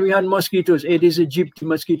a time when we had mosquitoes, Aedes aegypti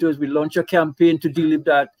mosquitoes, we launched a campaign to deal with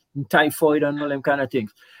that, and typhoid and all them kind of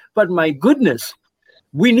things. But my goodness,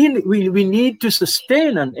 we need to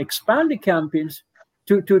sustain and expand the campaigns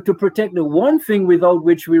to protect the one thing without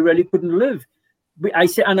which we really couldn't live. I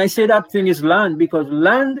say that thing is land, because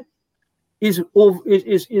land is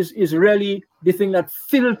really the thing that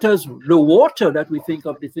filters the water that we think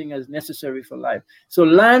of the thing as necessary for life. So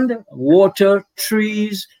land, water,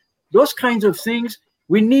 trees, those kinds of things,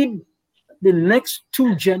 we need. The next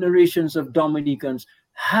 2 generations of Dominicans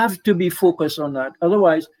have to be focused on that.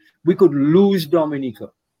 Otherwise, we could lose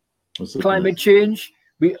Dominica. Climate change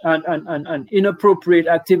and inappropriate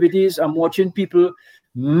activities. I'm watching people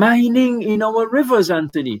mining in our rivers,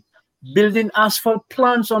 Anthony, building asphalt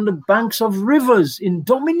plants on the banks of rivers in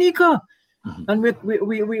Dominica. Mm-hmm. And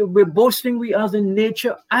we're boasting we are the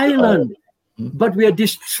nature island. but we are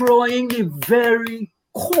destroying the very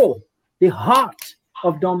core, the heart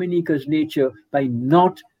of Dominica's nature by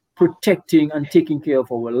not protecting and taking care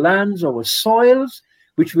of our lands, our soils,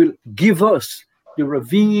 which will give us the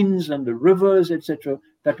ravines and the rivers, etc.,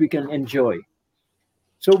 that we can enjoy.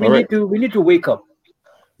 So we need to wake up.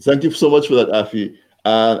 Thank you so much for that, Afi.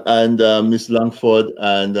 And Ms. Langford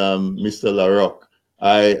and Mr. LaRock,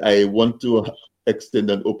 I want to extend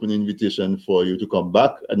an open invitation for you to come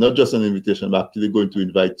back, and not just an invitation, I'm actually going to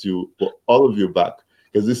invite you, for all of you, back,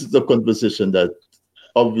 because this is a conversation that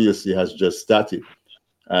obviously has just started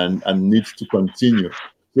and needs to continue.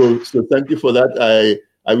 So thank you for that.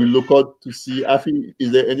 I will look out to see, Afi,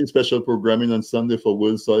 is there any special programming on Sunday for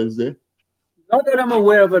World Soils Day? Not that I'm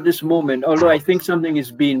aware of at this moment, although I think something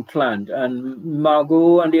is being planned, and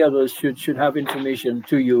Margot and the others should have information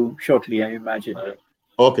to you shortly, I imagine.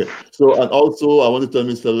 Okay. So, and also I want to tell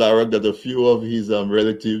Mr. Larrock that a few of his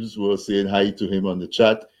relatives were saying hi to him on the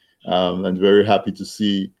chat, and very happy to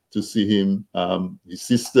see him, his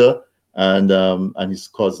sister and his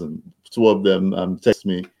cousin. Two of them text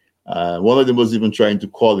me. One of them was even trying to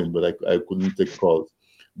call him, but I couldn't take calls.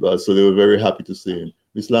 But so they were very happy to see him.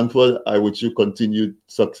 Ms. Langford, I wish you continued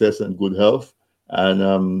success and good health,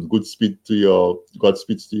 and Godspeed to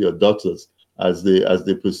your daughters as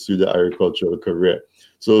they pursue the agricultural career.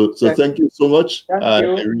 So thank you so much. I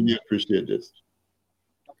really appreciate this.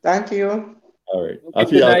 Thank you. All right.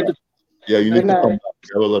 Okay, you need to come back.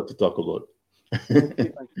 We have a lot to talk about.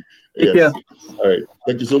 Yes. Yeah. All right.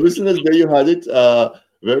 Thank you. So listeners, there you had it.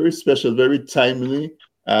 Very special, very timely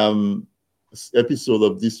episode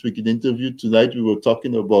of This Week in Interview. Tonight we were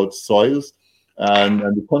talking about soils and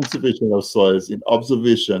the conservation of soils in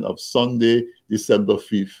observation of Sunday, December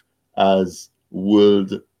 5th as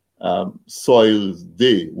World Soil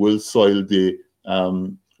Day,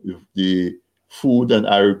 the Food and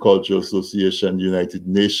Agriculture Association, United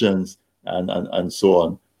Nations, and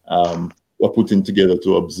so on, are putting together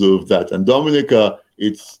to observe that. And Dominica,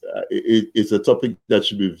 it's a topic that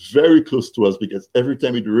should be very close to us, because every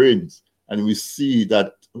time it rains and we see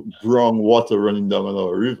that brown water running down on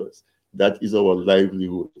our rivers, that is our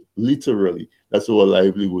livelihood. Literally, that's our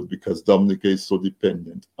livelihood, because Dominica is so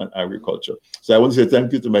dependent on agriculture. So I want to say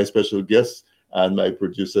thank you to my special guests and my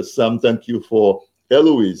producer, Sam. Thank you for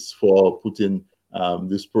Eloise for putting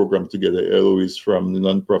this program together. Eloise from the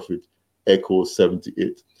nonprofit Echo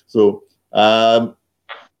 78. So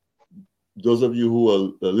those of you who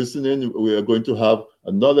are listening, we are going to have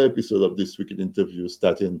another episode of This Week in Interview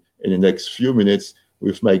starting in the next few minutes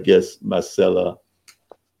with my guest, Marcella.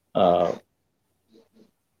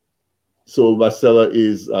 So Marcella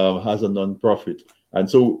has a nonprofit. And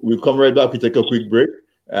so we'll come right back. We take a quick break,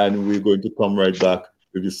 and we're going to come right back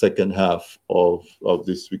with the second half of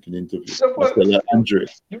This Week in Interview. So Marcella Andre.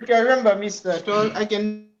 You can remember, Mr. Toll, I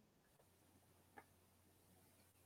can